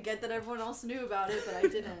out. I get that everyone else knew about it, but I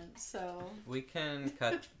didn't. So We can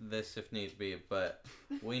cut this if need be, but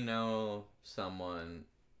we know someone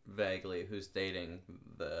vaguely who's dating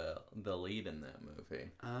the lead in that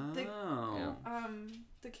movie. Oh.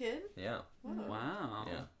 the kid. Yeah. Whoa. Wow.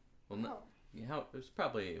 Yeah. Well, Oh. Yeah, it was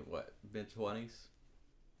probably what, mid-20s.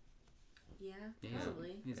 Yeah, Yeah,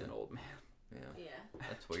 probably. he's an old man. Yeah, Yeah.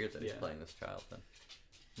 that's weird that he's Yeah. playing this child then.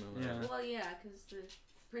 No, Yeah. Well, yeah, because the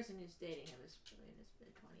person who's dating him is probably in his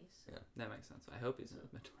mid-20s. Yeah. That makes sense. I hope he's in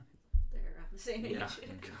his mid-20s. They're around the same age. Yeah.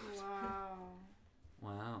 Wow.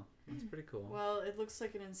 Wow, that's pretty cool. Well, it looks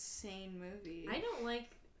like an insane movie. I don't like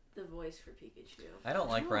the voice for Pikachu. I don't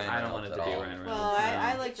like Ryan I don't Reynolds want it at to be all. Ryan Reynolds. Well,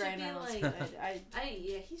 I no. like It should Ryan be Reynolds, like- but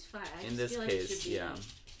Yeah, he's fine. I In just this feel like case, it should be yeah.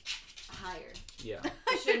 higher. Yeah.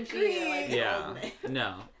 It shouldn't be like an Yeah. old man.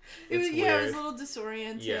 No. it was, It's yeah, it was weird. a little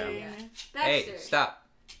disorienting. Yeah. Baxter. Hey, stop.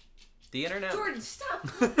 The internet. Jordan, stop.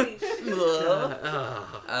 moving.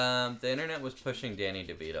 Ugh. The internet was pushing Danny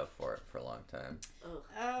DeVito for it for a long time. Ugh.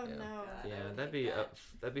 Oh Yeah. no. God. I Yeah, don't that'd like be that.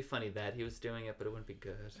 that'd be funny that he was doing it, but it wouldn't be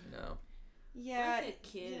good. No. Yeah. Like a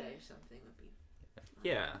kid yeah. or something would be.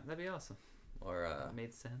 Yeah, that'd be awesome. Or That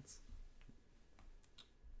made sense.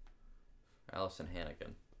 Allison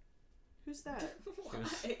Hannigan. Who's that?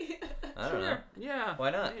 Why? I don't know. Yeah.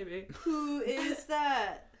 Why not? Maybe. Who is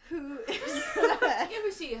that? Who is that? You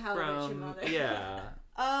ever see How I Met Your From Mother? yeah,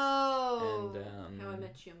 Oh. and How I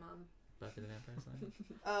Met Your Mom. Buffy the Vampire Slayer.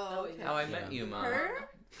 Oh. Oh, Okay. How I Yeah. Met You, Mom. Her?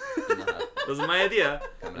 No, Wasn't my idea.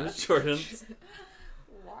 I'm It not. was Jordan's.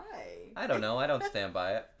 Why? I don't know. I don't stand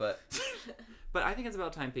by it, but But I think it's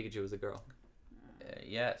about time Pikachu was a girl.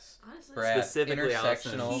 yes. Honestly, Brad, Specifically,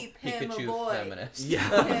 Allison. intersectional Keep him a Pikachu boy. feminist.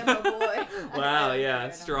 Yeah. Him a boy. Wow. Okay, Yeah.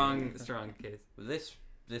 okay, Strong case.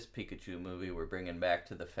 This Pikachu movie we're bringing back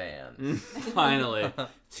to the fans. Finally,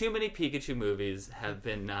 too many Pikachu movies have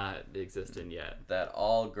been not existent yet. That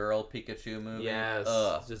all-girl Pikachu movie. Yes,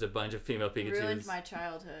 Ugh. it's just a bunch of female Pikachu's. Ruined my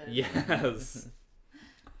childhood. Yes.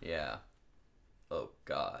 Yeah. Oh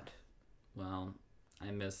God. Well,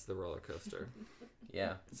 I missed the roller coaster,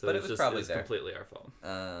 Yeah. so but it's it was just probably it's there. completely our fault.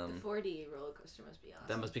 the 4D roller coaster must be awesome.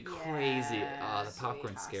 That must be crazy. Oh, the Yes,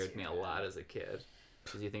 popcorn we scared me a have to. lot as a kid.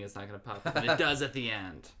 Because you think it's not going to pop, and it does at the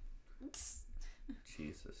end.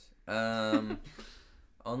 Jesus.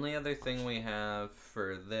 Only other thing we have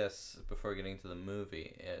for this before getting to the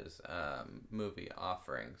movie is movie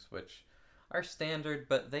offerings, which are standard,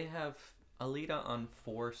 but they have Alita on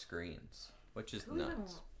 4 screens, which is Who even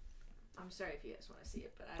nuts. I'm sorry if you guys want to see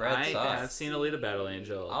it, but Brad I saw it. have seen Alita Battle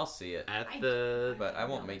Angel I'll see it. at I- the But I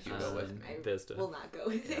won't make you go with me. I Vista. will not go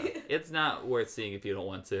with it. It's not worth seeing if you don't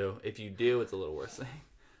want to. If you do, it's a little worth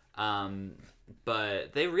seeing.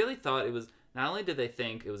 But they really thought it was. Not only did they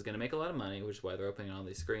think it was going to make a lot of money, which is why they're opening all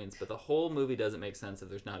these screens, but the whole movie doesn't make sense if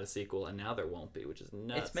there's not a sequel, and now there won't be, which is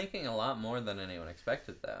nuts. It's making a lot more than anyone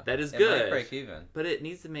expected, though. That is it good. Might break even. But it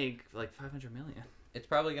needs to make like 500 million. It's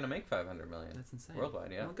probably going to make 500 million. That's insane.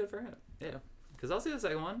 Worldwide, yeah. Well, good for him. Yeah. Because I'll see the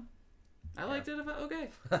second one. I liked it. Okay.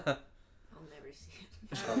 I'll never see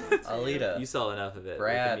it. Alita. You saw enough of it.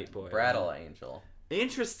 Brad, with the Meat Boy. Brattle Angel.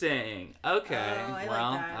 Interesting. Okay. Oh, I like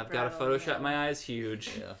well, that, I've got to Brattle, Photoshop yeah. my eyes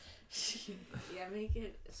huge. Yeah. Yeah, make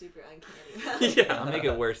it super uncanny. Yeah, I'll make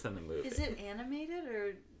it worse than the movie. Is it animated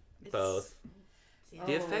or? It's... Both. The Oh,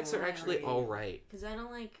 effects are actually right. all right. Because I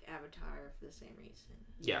don't like Avatar for the same reason.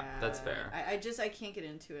 Yeah, that's fair. I can't get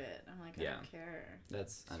into it. I'm like, I Yeah. don't care.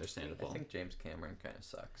 That's I understandable. think James Cameron kind of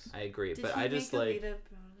sucks. I agree, Did but he I just make like Alita?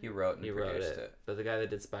 He wrote and he wrote produced it, but the guy that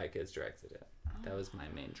did Spy Kids directed it. That was my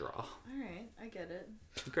main draw. All right, I get it.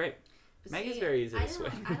 Great. But Maggie's see, very easy to I don't- sway.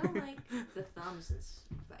 I don't like the thumbs in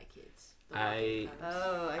Spy Kids. The I- walking thumbs.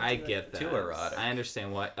 Oh, I do get like that. Too erotic. I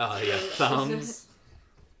understand why. Oh yeah, thumbs.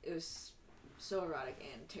 It was so erotic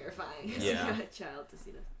and terrifying as Yeah. a child to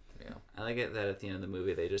see that. I like it that at the end of the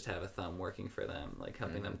movie they just have a thumb working for them, like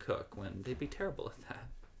helping them cook when they'd be terrible at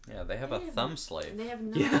that. Yeah, they have They a have- thumb slave. And they have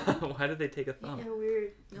no. Yeah, why did they take a thumb? Yeah,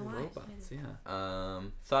 weird. No eyes. Robots, yeah.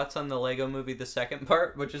 Thoughts on the Lego movie, the second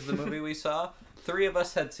part, which is the movie we saw? 3 of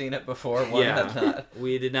us had seen it before, one had not.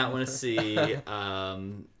 We did not want to see.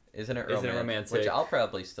 Isn't it Isn't it romantic? Which I'll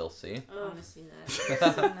probably still see. I want to see I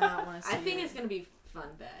that. do not want to see I think it. it's gonna be fun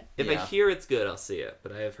bad. If I Yeah. hear it's good, I'll see it.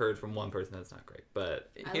 But I have heard from one person that's not great. But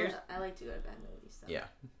Here's I like to go to bad movies. So. Yeah,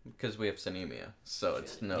 because we have Cinemia, so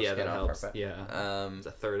it's no yeah, skin that off helps. our back. Yeah, it's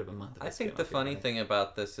a third of a month. Of I a skin think the off your funny back. thing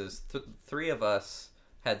about this is 3 of us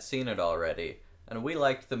had seen it already, and we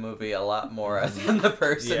liked the movie a lot more than the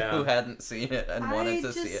person Yeah. who hadn't seen it and wanted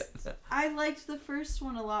to see it. I liked the first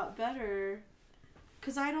one a lot better.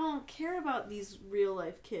 Because I don't care about these real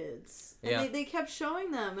life kids. And Yeah. they kept showing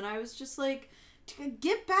them, and I was just like,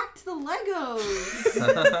 get back to the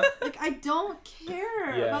Legos! Like, I don't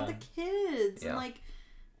care Yeah. about the kids. Yeah. And, like,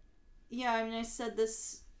 yeah, I mean, I said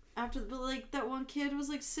this after, but, like, that one kid was,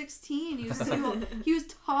 like, 16. He was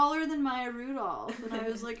taller than Maya Rudolph. And I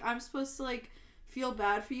was like, I'm supposed to, like, feel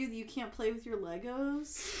bad for you that you can't play with your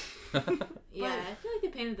Legos. Yeah, I feel like they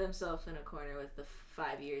painted themselves in a corner with the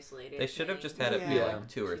 5 years later. They should have thing. just had it be Yeah. like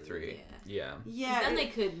 2 or 3. Yeah. Yeah. 'Cause then they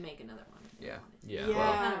could make another one. If they Yeah. wanted to. Yeah. Yeah.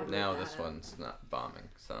 Well, Kind of now weird this that. one's not bombing,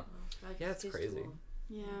 so. Well, Yeah, it's just crazy. cool.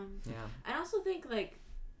 Yeah. Yeah. I also think like,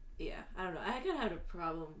 yeah, I don't know. I kind of had a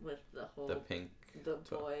problem with the whole The pink. the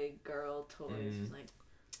boy girl toys. Mm. It's like,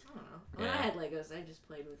 I don't know. When Yeah. I had Legos, I just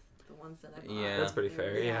played with the ones that I bought. Yeah. That's pretty They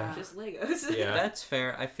fair, were yeah. Just Legos. Yeah. That's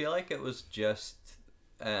fair. I feel like it was just.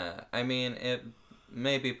 I mean, it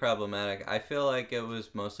may be problematic. I feel like it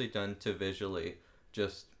was mostly done to visually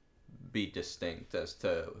just be distinct as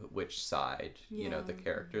to which side the Yeah.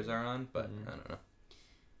 characters are on. But Mhm. I don't know.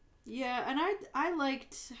 Yeah, and I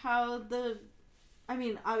liked how I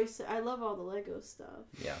mean, obviously, I love all the Lego stuff.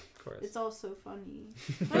 Yeah. Of course. It's all so funny.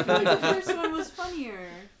 But I feel like the first one was funnier.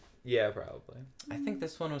 Yeah, probably. I think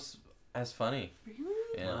this one was as funny.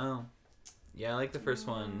 Really? Yeah. Wow. Yeah, I like the first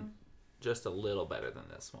one just a little better than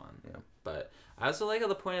this one. Yeah. But I also like how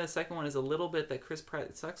the point of the second one is a little bit that Chris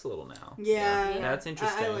Pratt sucks a little now. Yeah. Yeah. That's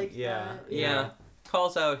interesting. I like yeah. that. Yeah.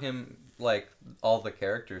 Calls out him like all the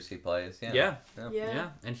characters he plays. Yeah. Yeah. Yeah. Yeah.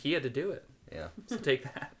 And he had to do it. Yeah. So take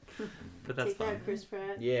that. But that's Take fine. that, Chris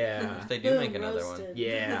Pratt. Yeah. If they do Boom, make another one, roasted.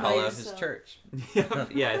 Yeah. By call out his yourself. church.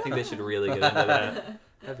 Yeah, I think they should really get into that.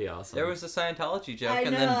 That'd be awesome. There was a Scientology joke, I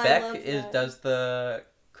and know, then I Beck love that. does the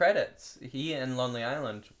credits. He and Lonely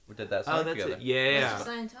Island did that song Oh, that's together. it. Yeah. What's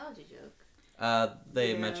a Scientology joke?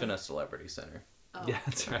 They Yeah. mention a celebrity center. Oh. Yeah,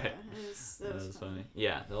 that's right. That That was funny.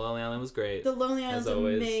 Yeah, the Lonely Island was great. The Lonely Island's As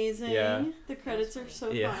always. amazing. Yeah. The credits are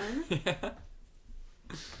so yeah. fun. Yeah.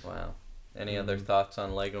 Wow. Any other Mm. thoughts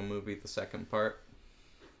on Lego Movie, the second part?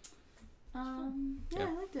 Yeah, Yeah.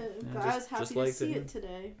 I liked it. Yeah, But I just- was happy just to liked see it. it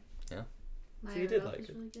today. My So you did Ralph like is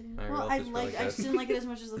it. really good in My it. Well, Ralph I is really I just good. didn't like it as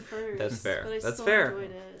much as the first. That's fair. But I That's still fair.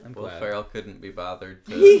 enjoyed it. I'm Will glad. Ferrell couldn't be bothered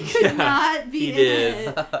to. He could Yeah. not be He in did.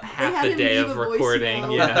 it. Half had the him day leave of a voicemail.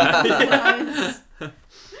 recording. Yeah. Yeah.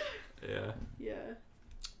 Yeah. Yeah.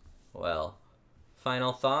 Well,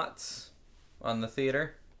 final thoughts on the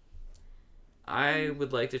theater? I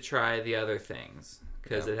would like to try the other things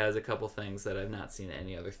because Yeah. it has a couple things that I've not seen at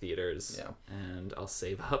any other theaters. Yeah. And I'll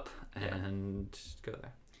save up Yeah. and go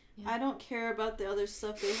there. I don't care about the other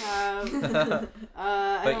stuff they have.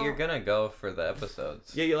 I But don't- you're gonna go for the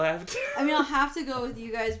episodes. Yeah, you'll have to. I mean, I'll have to go with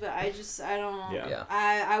you guys, but I don't. Yeah. Yeah.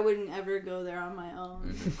 I wouldn't ever go there on my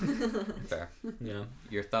own. Mhm. Fair. Yeah.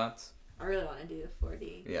 Your thoughts? I really want to do the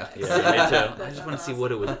 4D. Yeah. Yeah, me too. But I just that's want to see awesome.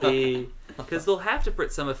 what it would be. Because they'll have to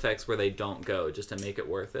put some effects where they don't go just to make it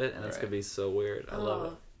worth it. And that's Right. going to be so weird. I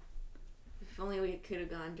love it. If only we could have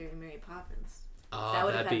gone during Mary Poppins. Oh, That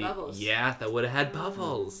would've that'd had be. bubbles. Yeah, that would have had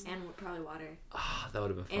bubbles. And probably water. Oh, that would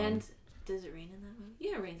have been fun. And does it rain in that movie?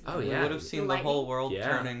 Yeah, it rains in Oh, that We yeah. would have seen the Lightning. whole world Yeah.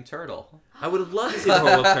 turning turtle. I would have loved to see the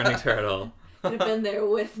horrible turning turtle. Could have been there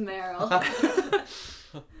with Meryl. God,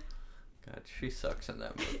 she sucks in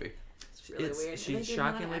that movie. It's really It's- weird. she And they didn't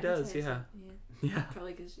wanna shockingly does, advertise yeah. it. Yeah.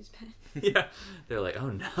 Probably because she's bad. Yeah. They're like, oh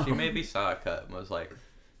no. She maybe saw a cut and was like,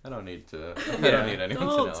 I don't need to. I Yeah. don't need anyone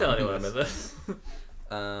to Don't know. tell anyone about this.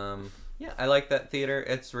 Yeah, I like that theater.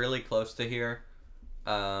 It's really close to here.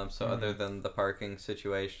 So Mhm. other than the parking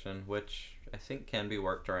situation, which I think can be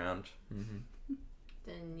worked around. Mm-hmm.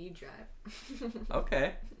 Then you drive.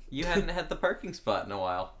 Okay. You hadn't had the parking spot in a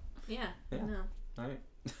while. Yeah, Yeah. I know. All right.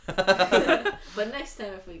 But next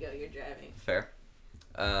time if we go, you're driving. Fair.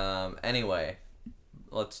 Anyway,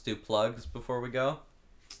 let's do plugs before we go.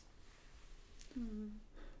 You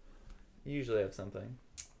usually have something.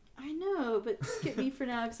 I know, but skip me for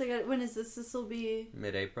now because I got. When is this? This will be.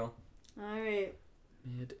 Mid-April. All right.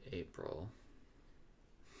 Mid-April.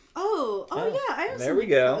 Oh, Oh, yeah, I have there we something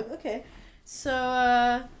to go. plug. Okay.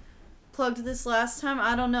 So, plugged this last time.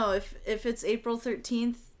 I don't know if it's April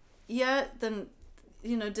 13th yet, then,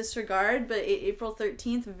 disregard. But April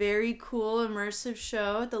 13th, very cool immersive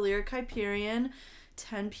show at the Lyric Hyperion,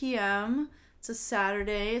 10 p.m. It's a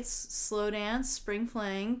Saturday. It's slow dance, spring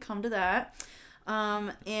fling. Come to that.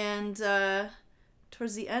 And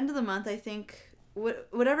towards the end of the month, I think,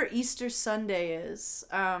 whatever Easter Sunday is,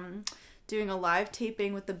 doing a live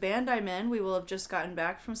taping with the band I'm in. We will have just gotten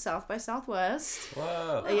back from South by Southwest.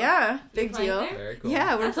 Whoa. Yeah, You're big playing deal. there? Very cool.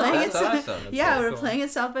 Yeah, we're That's playing That's it. awesome. That's Yeah, very we're cool. playing at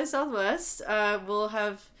South by Southwest.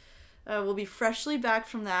 We'll be freshly back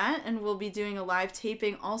from that, and we'll be doing a live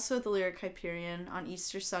taping also at the Lyric Hyperion on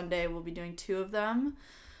Easter Sunday. We'll be doing 2 of them,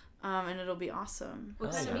 and it'll be awesome.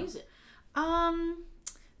 What Oh, kind yeah. of music?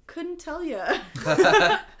 Couldn't tell you.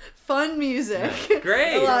 Fun music.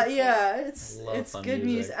 Great. A lot, yeah, it's Love it's fun good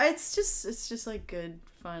music. music. It's just like good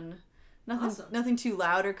fun Awesome. Nothing too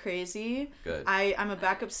loud or crazy. Good. I'm a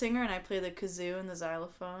backup singer and I play the kazoo and the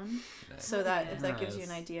xylophone. Nice. So that if that gives you an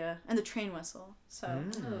Nice. idea, and the train whistle. So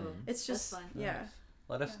Oh, it's just that's fun. yeah. Nice.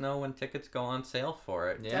 Let us know when tickets go on sale for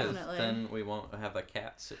it. Yeah. 'cause Definitely. Then we won't have a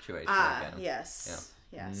cat situation Ah, again. yes.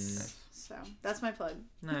 Yes. Nice. So that's my plug.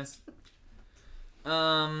 Nice.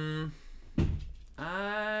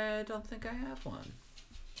 I don't think I have one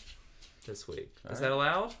this week. All Is right. that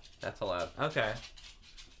allowed? That's allowed. Okay.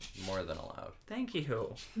 More than allowed. Thank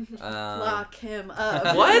you. Lock him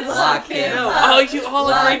up. What? Lock him No. up. Oh, you all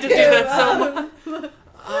agreed to do that so much.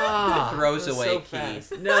 Ah, Throws that was away so key.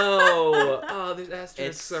 fast. No. Oh, there's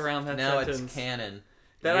asterisks around that now sentence. it's canon.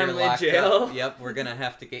 That You're I'm in locked jail? up. Yep, we're gonna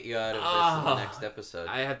have to get you out of this in Ah. the next episode.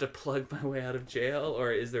 I have to plug my way out of jail,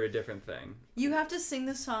 or is there a different thing? You have to sing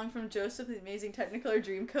the song from Joseph the Amazing Technicolor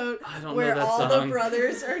Dreamcoat, I don't where know that all song. the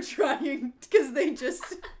brothers are trying because they just.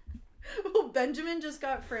 Well, Benjamin just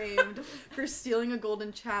got framed for stealing a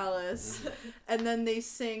golden chalice, and then they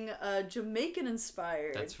sing a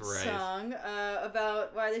Jamaican-inspired That's right. song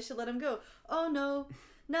about why they should let him go. Oh no,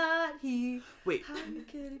 not he. Wait. How you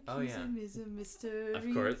could Oh, accuse yeah. him is a mystery.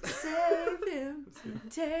 Of course. Save him,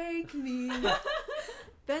 take me.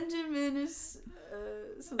 Benjamin is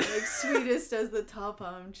something like sweetest as the tall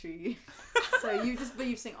palm tree. So but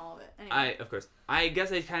you sing all of it. Anyway. Of course. I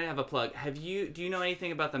guess I kind of have a plug. Do you know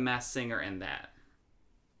anything about the Masked Singer and that?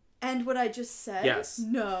 And what I just said? Yes.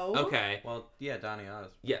 No. Okay. Well, yeah, Donnie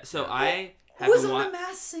Oz. Yeah. So I Was have on been The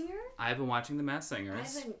Masked Singer? I've been watching the Masked I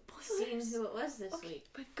Singers. haven't seen who it was this Okay, week.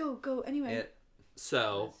 but go. Anyway. It.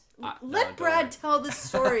 So Let don't Brad worry. tell the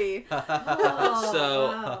story. Oh, So-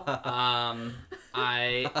 wow.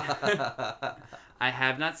 I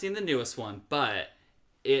have not seen the newest one, but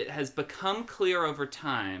it has become clear over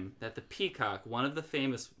time that the Peacock, one of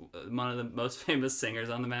the most famous singers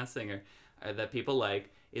on The Masked Singer that people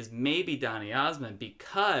like, is maybe Donny Osmond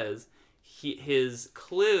because his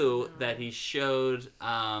clue that he showed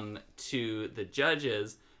to the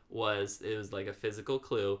judges was like a physical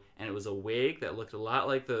clue, and it was a wig that looked a lot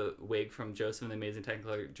like the wig from Joseph and the Amazing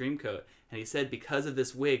Technicolor Dreamcoat. And he said, because of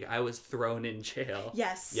this wig, I was thrown in jail.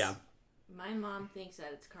 Yes. Yeah. My mom thinks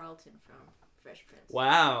that it's Carlton from Fresh Prince.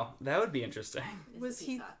 Wow, that would be interesting. Is Was the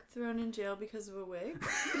he peacock. thrown in jail because of a wig?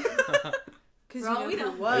 Because For all we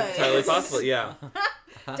know. was. It's totally possible, yeah.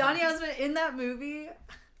 Donny Osmond in that movie.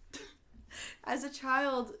 As a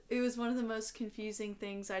child, it was one of the most confusing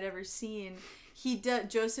things I'd ever seen. He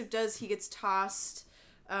gets tossed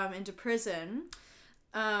into prison,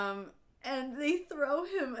 and they throw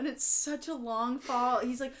him, and it's such a long fall.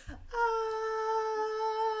 He's like,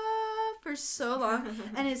 for so long,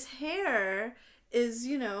 and his hair is,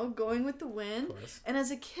 going with the wind. Of course. And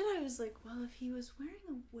as a kid, I was like, well, if he was wearing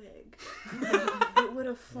a wig, it would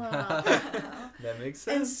have flown off now. That makes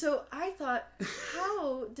And sense. so I thought,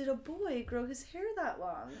 how did a boy grow his hair that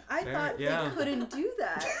long? I Fair, thought yeah. they couldn't do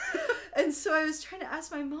that. And so I was trying to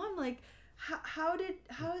ask my mom, like, how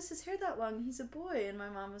is his hair that long? He's a boy. And my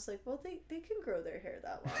mom was like, well, they can grow their hair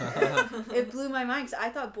that long. It blew my mind because I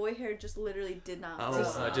thought boy hair just literally did not grow.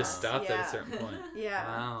 Oh, it just stopped at Yeah. a certain point. Yeah.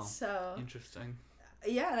 Wow. So, Interesting.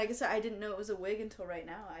 yeah, and I guess I didn't know it was a wig until right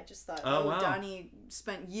now. I just thought, Oh, wow. Donnie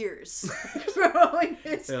spent years growing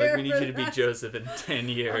his They're hair. like, we need for you to be that. Joseph in 10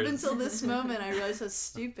 years. Up until this moment, I realized how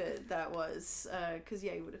stupid that was. Because,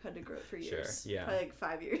 yeah, you would have had to grow it for Sure, years. yeah. Probably like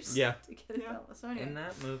 5 years. Yeah. To get it out. So anyway. In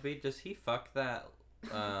that movie, does he fuck that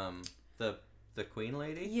the queen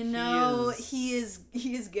lady? He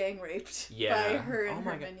is gang raped Yeah. by her and Oh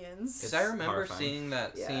her my God. minions. Because I remember horrifying. seeing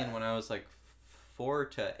that Yeah. scene when I was like 4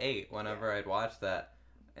 to 8. Whenever I'd watch that,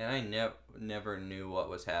 and I never knew what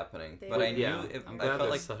was happening. They but were- I knew Yeah, it, I'm I glad felt they're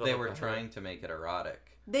like subtle they were about trying to make it erotic.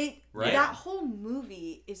 Right. That whole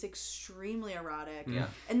movie is extremely erotic. Yeah.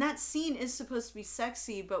 And that scene is supposed to be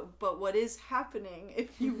sexy, but what is happening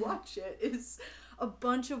if you watch it is a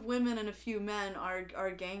bunch of women and a few men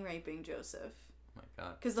are gang raping Joseph. Oh my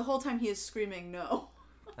God. Because the whole time he is screaming no.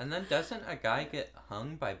 And then doesn't a guy get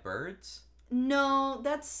hung by birds? No,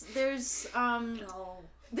 there's No.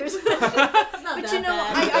 there's It's not but that you know,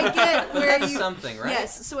 bad. I get where That's you something, right?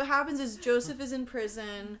 Yes, so what happens is Joseph is in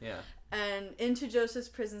prison, Yeah. and into Joseph's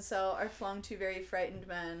prison cell are flung two very frightened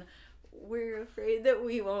men. We're afraid that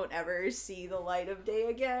we won't ever see the light of day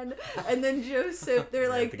again. And then Joseph, they're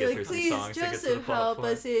We have like, to get through some please, songs to get to the Joseph, plot help point."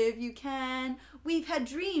 us if you can. We've had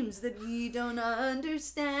dreams that we don't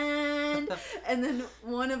understand. And then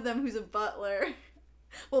one of them, who's a butler,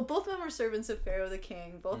 well, both of them are servants of Pharaoh the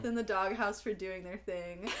king, both in the doghouse for doing their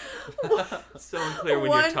thing. It's so unclear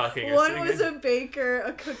when you're talking or One singing. was a baker,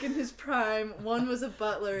 a cook in his prime. One was a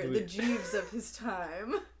butler, the Jeeves of his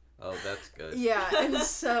time. Oh, that's good. Yeah, and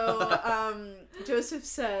so Joseph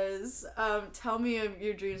says, tell me of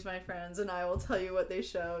your dreams, my friends, and I will tell you what they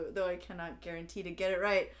show, though I cannot guarantee to get it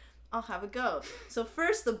right. I'll have a go. So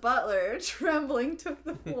first the butler, trembling, took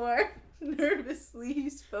the floor. Nervously, he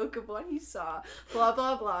spoke of what he saw. Blah,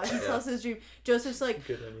 blah, blah. He tells his dream. Joseph's like,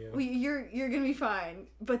 Good on you. well, you're gonna be fine.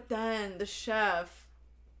 But then the chef...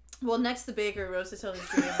 Well, next the baker rose to tell his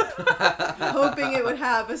dream, hoping it would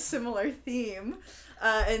have a similar theme.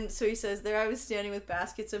 And so he says, there I was standing with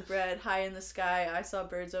baskets of bread high in the sky. I saw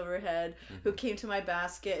birds overhead who came to my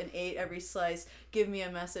basket and ate every slice. Give me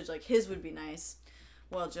a message like his would be nice.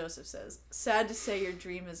 Well, Joseph says, sad to say your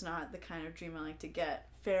dream is not the kind of dream I like to get.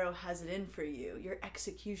 Pharaoh has it in for you. Your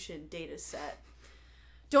execution data set.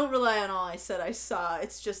 Don't rely on all I said I saw.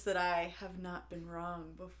 It's just that I have not been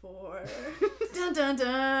wrong before. Dun dun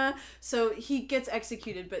dun. So he gets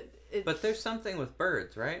executed, But there's something with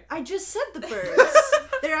birds, right? I just said the birds.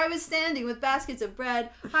 There I was standing with baskets of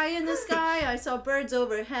bread. High in the sky, I saw birds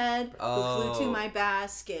overhead who flew to my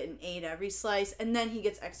basket and ate every slice. And then he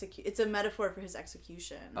gets executed. It's a metaphor for his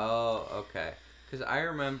execution. Oh, okay. Because I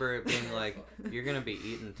remember it being like, you're going to be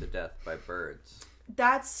eaten to death by birds.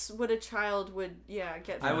 That's what a child would,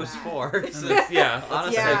 get from I was that. 4. So Yeah.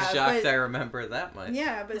 honestly, Yeah, I'm shocked but- I remember that much.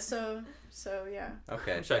 Yeah, but so yeah.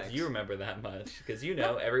 Okay, I'm shocked thanks. you remember that much because you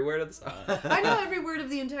know every word of the song. I know every word of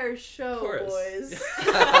the entire show, Of course. boys.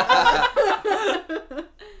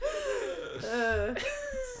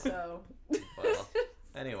 So. Well,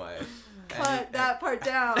 anyway. Cut that part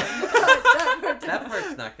down. Cut that part down. That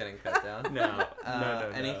part's not getting cut down. No.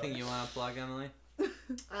 Anything you want to plug, Emily?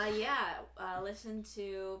 Listen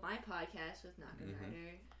to my podcast with Knock and Mhm.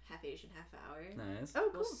 Murder, Half Asian, Half Hour. Nice. Oh,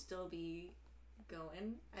 We'll cool. still be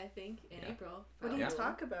going, I think, in Yeah. April. What do you Yeah.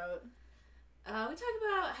 talk about? We talk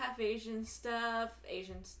about half Asian stuff,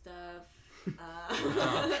 Asian stuff. There's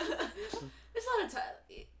a lot of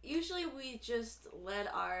time. Usually we just let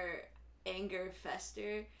our anger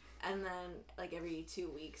fester, and then like every 2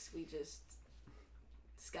 weeks we just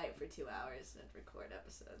Skype for 2 hours and record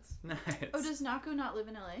episodes. Nice. Oh, does Nako not live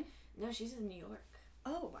in LA? No, she's in New York.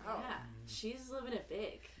 Oh, wow. Yeah, she's living it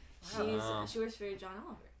big. Wow. She works for John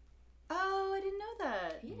Oliver. Oh, I didn't know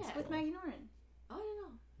that. Yeah. It's with Maggie Norton. Oh, I don't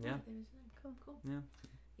know. Yeah. There's cool. Yeah.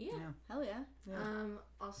 Yeah. Yeah. Hell yeah. Yeah.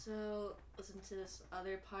 Also, listen to this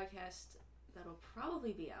other podcast that'll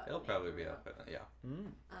probably be out. It'll in probably be April. up, but yeah.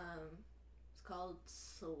 It's called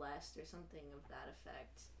Celeste or something of that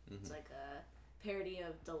effect. It's Mhm. like a parody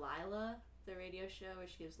of Delilah, the radio show where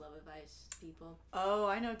she gives love advice to people. Oh,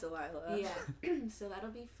 I know Delilah. Yeah. So that'll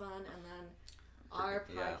be fun, and then our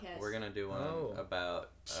Yeah, podcast. we're gonna do one Oh. about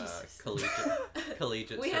Jesus.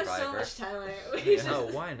 collegiate we Survivor. have so much time on it. Yeah. Oh,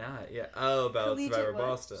 why not? Yeah. Oh, about Collegiate Survivor what?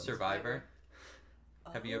 Boston. Survivor.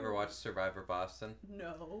 Have you ever Oh. watched Survivor Boston?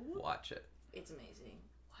 No. Watch it. It's amazing.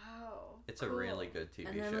 Wow. It's a really good TV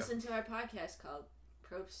And then show. listen to our podcast called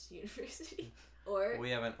Probst University. Or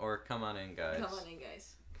Or come on in, guys. Come on in,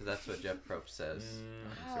 guys. Because that's what Jeff Probst says Mm.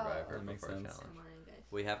 on Survivor That makes before sense. challenge. Come on in, guys.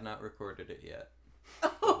 We have not recorded it yet.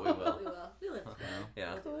 Oh, we will. We will. We live.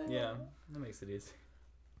 Yeah. Cool. Yeah, that makes it easy.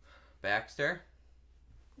 Baxter?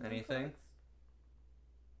 Anything?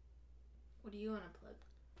 What do you want to plug?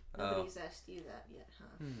 Oh. Nobody's asked you that yet,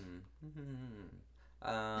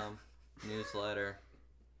 huh? Newsletter.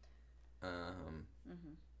 Mhm.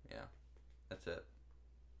 Yeah. That's it.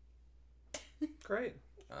 Great.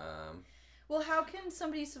 Well, how can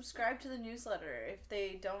somebody subscribe to the newsletter if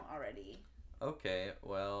they don't already? Okay,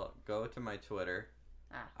 well, go to my Twitter.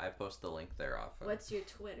 Ah. I post the link there often. What's your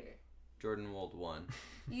Twitter? Jordan Wold 1.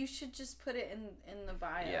 You should just put it in the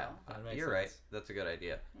bio. Yeah, That makes you're sense. right. That's a good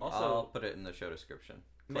idea. Also- I'll put it in the show description.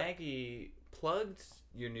 Maggie plugged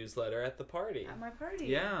your newsletter at the party. At my party.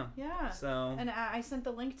 Yeah. Yeah. So And I sent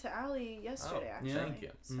the link to Allie yesterday, Oh, actually. thank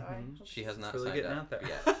you. So Mhm. I She has not really signed getting up out there.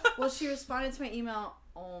 yet. Well, she responded to my email.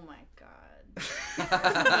 Oh my god.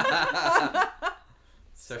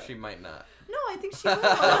 So she might not. No, I think she will.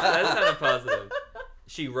 that sounded positive.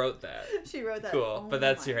 She wrote that. She wrote that. Cool. Oh But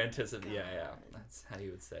that's my your anticipation. Yeah, yeah. God. That's how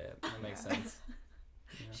you would say it. That makes sense.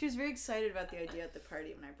 She was very excited about the idea at the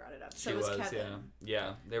party when I brought it up. So She was yeah. Kevin.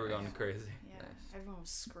 Yeah, they were going crazy. Yeah. Nice. Everyone was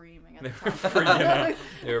screaming at They the were top. freaking out.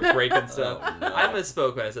 They were breaking stuff. Oh, no. I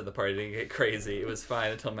misspoke when I said the party didn't get crazy. It was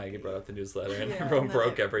fine until Maggie brought up the newsletter and Yeah, everyone and then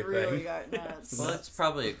broke it everything. Really got nuts. Well, it's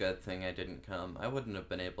probably a good thing I didn't come. I wouldn't have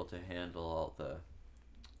been able to handle all the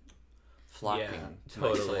flocking Yeah, to my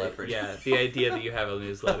totally. celebrity. Yeah, the idea that you have a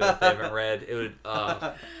newsletter that they haven't read, it would.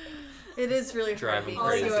 It is really Drive hard being them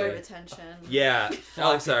the center of crazy. attention. Yeah.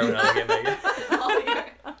 Oh, sorry, we're not getting Maggie. All year.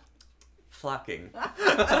 Flocking.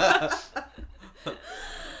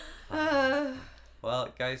 Well,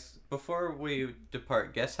 guys, before we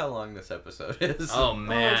depart, guess how long this episode is. Oh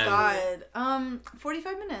man. Oh God.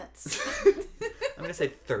 45 minutes. I'm gonna say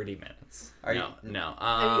 30 minutes. Are no.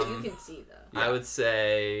 I mean, you can see though. I would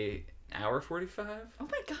say hour 45. Oh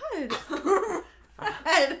my God.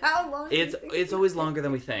 And how long? do you think It's always longer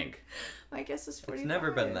than we think. My guess is 45. It's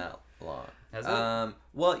never been that long. Has it?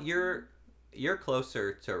 Well, you're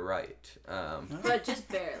closer to right. But just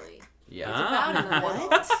barely. Yeah. About another.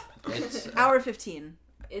 What? It's hour 15.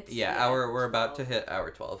 It's we're about to hit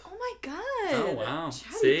hour 12. Oh my God. Oh wow.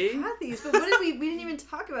 Chatty See? Cathy's. But what did we didn't even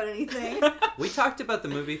talk about anything. We talked about the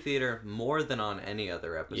movie theater more than on any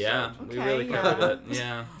other episode. Yeah, we Okay, really yeah. covered it.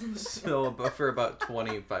 Yeah. So for about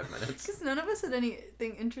 25 minutes. Because none of us had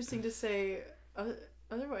anything interesting to say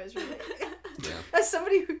otherwise, really. Yeah. As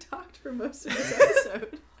somebody who talked for most of this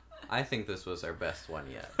episode. I think this was our best one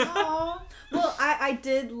yet. Oh. Well, I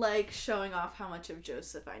did like showing off how much of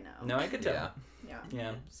Joseph I know. No, I could tell. Yeah. Yeah.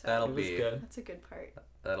 Yeah. So That'll It was be good. that's a good part.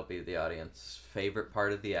 that'll be the audience's favorite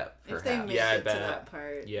part of the app, If they perhaps. make Yeah, I it to bet. that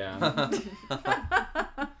part. Yeah.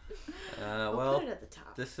 We'll Well, put it at the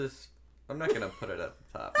top. this is. I'm not gonna put it at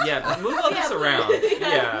the top. Yeah, move all this Yeah, around.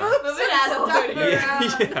 Yeah. Move it out of order.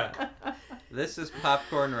 Yeah. This is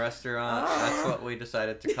Popcorn Restaurant. Oh. That's what we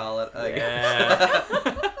decided to call it. Yeah.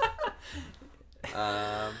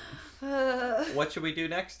 What should we do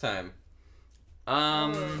next time?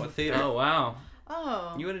 What theater? Oh wow.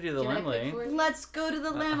 Oh. You want to do the Can I pick Lemley? for you? Let's go to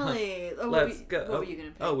the Lamely. Oh, Let's go. What were you gonna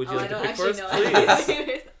pick? Oh, would you Oh, I like to don't pick actually first, know.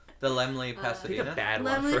 please? The Lemley Pick a Pasadena. bad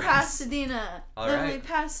one Lemley for us. Pasadena. All Lemley right.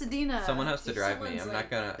 Pasadena. Someone has to If drive me. someone's, I'm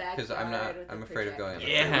like, not gonna, because backyard with I'm a afraid of going. On the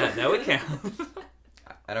Yeah, freeway. that would count.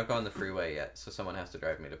 I don't go on the freeway yet, so someone has to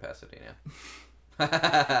drive me to Pasadena. Hey!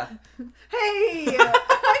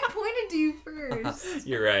 I pointed to you first.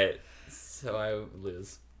 You're right. So I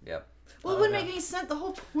lose. Yep. Well, it Oh, wouldn't no. make any sense. The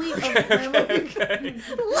whole point of Okay, Lemley. okay.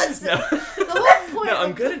 Listen. No. The whole point. No,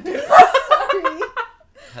 I'm of- good at doing Sorry.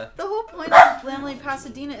 The whole point of Lamely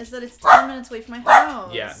Pasadena is that it's 10 minutes away from my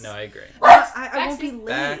house. Yeah, no, I agree. I won't be late.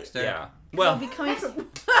 Baxter. Yeah. I'll Well, be coming from.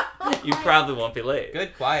 you probably won't be late.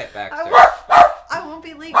 Good quiet, Baxter. I won't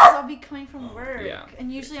be late because I'll be coming from work. Yeah. And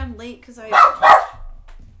usually I'm late because I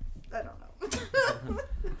don't know.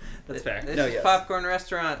 That's fair. This No, is yes. Popcorn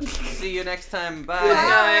Restaurant. See you next time. Bye. Good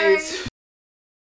night. Bye.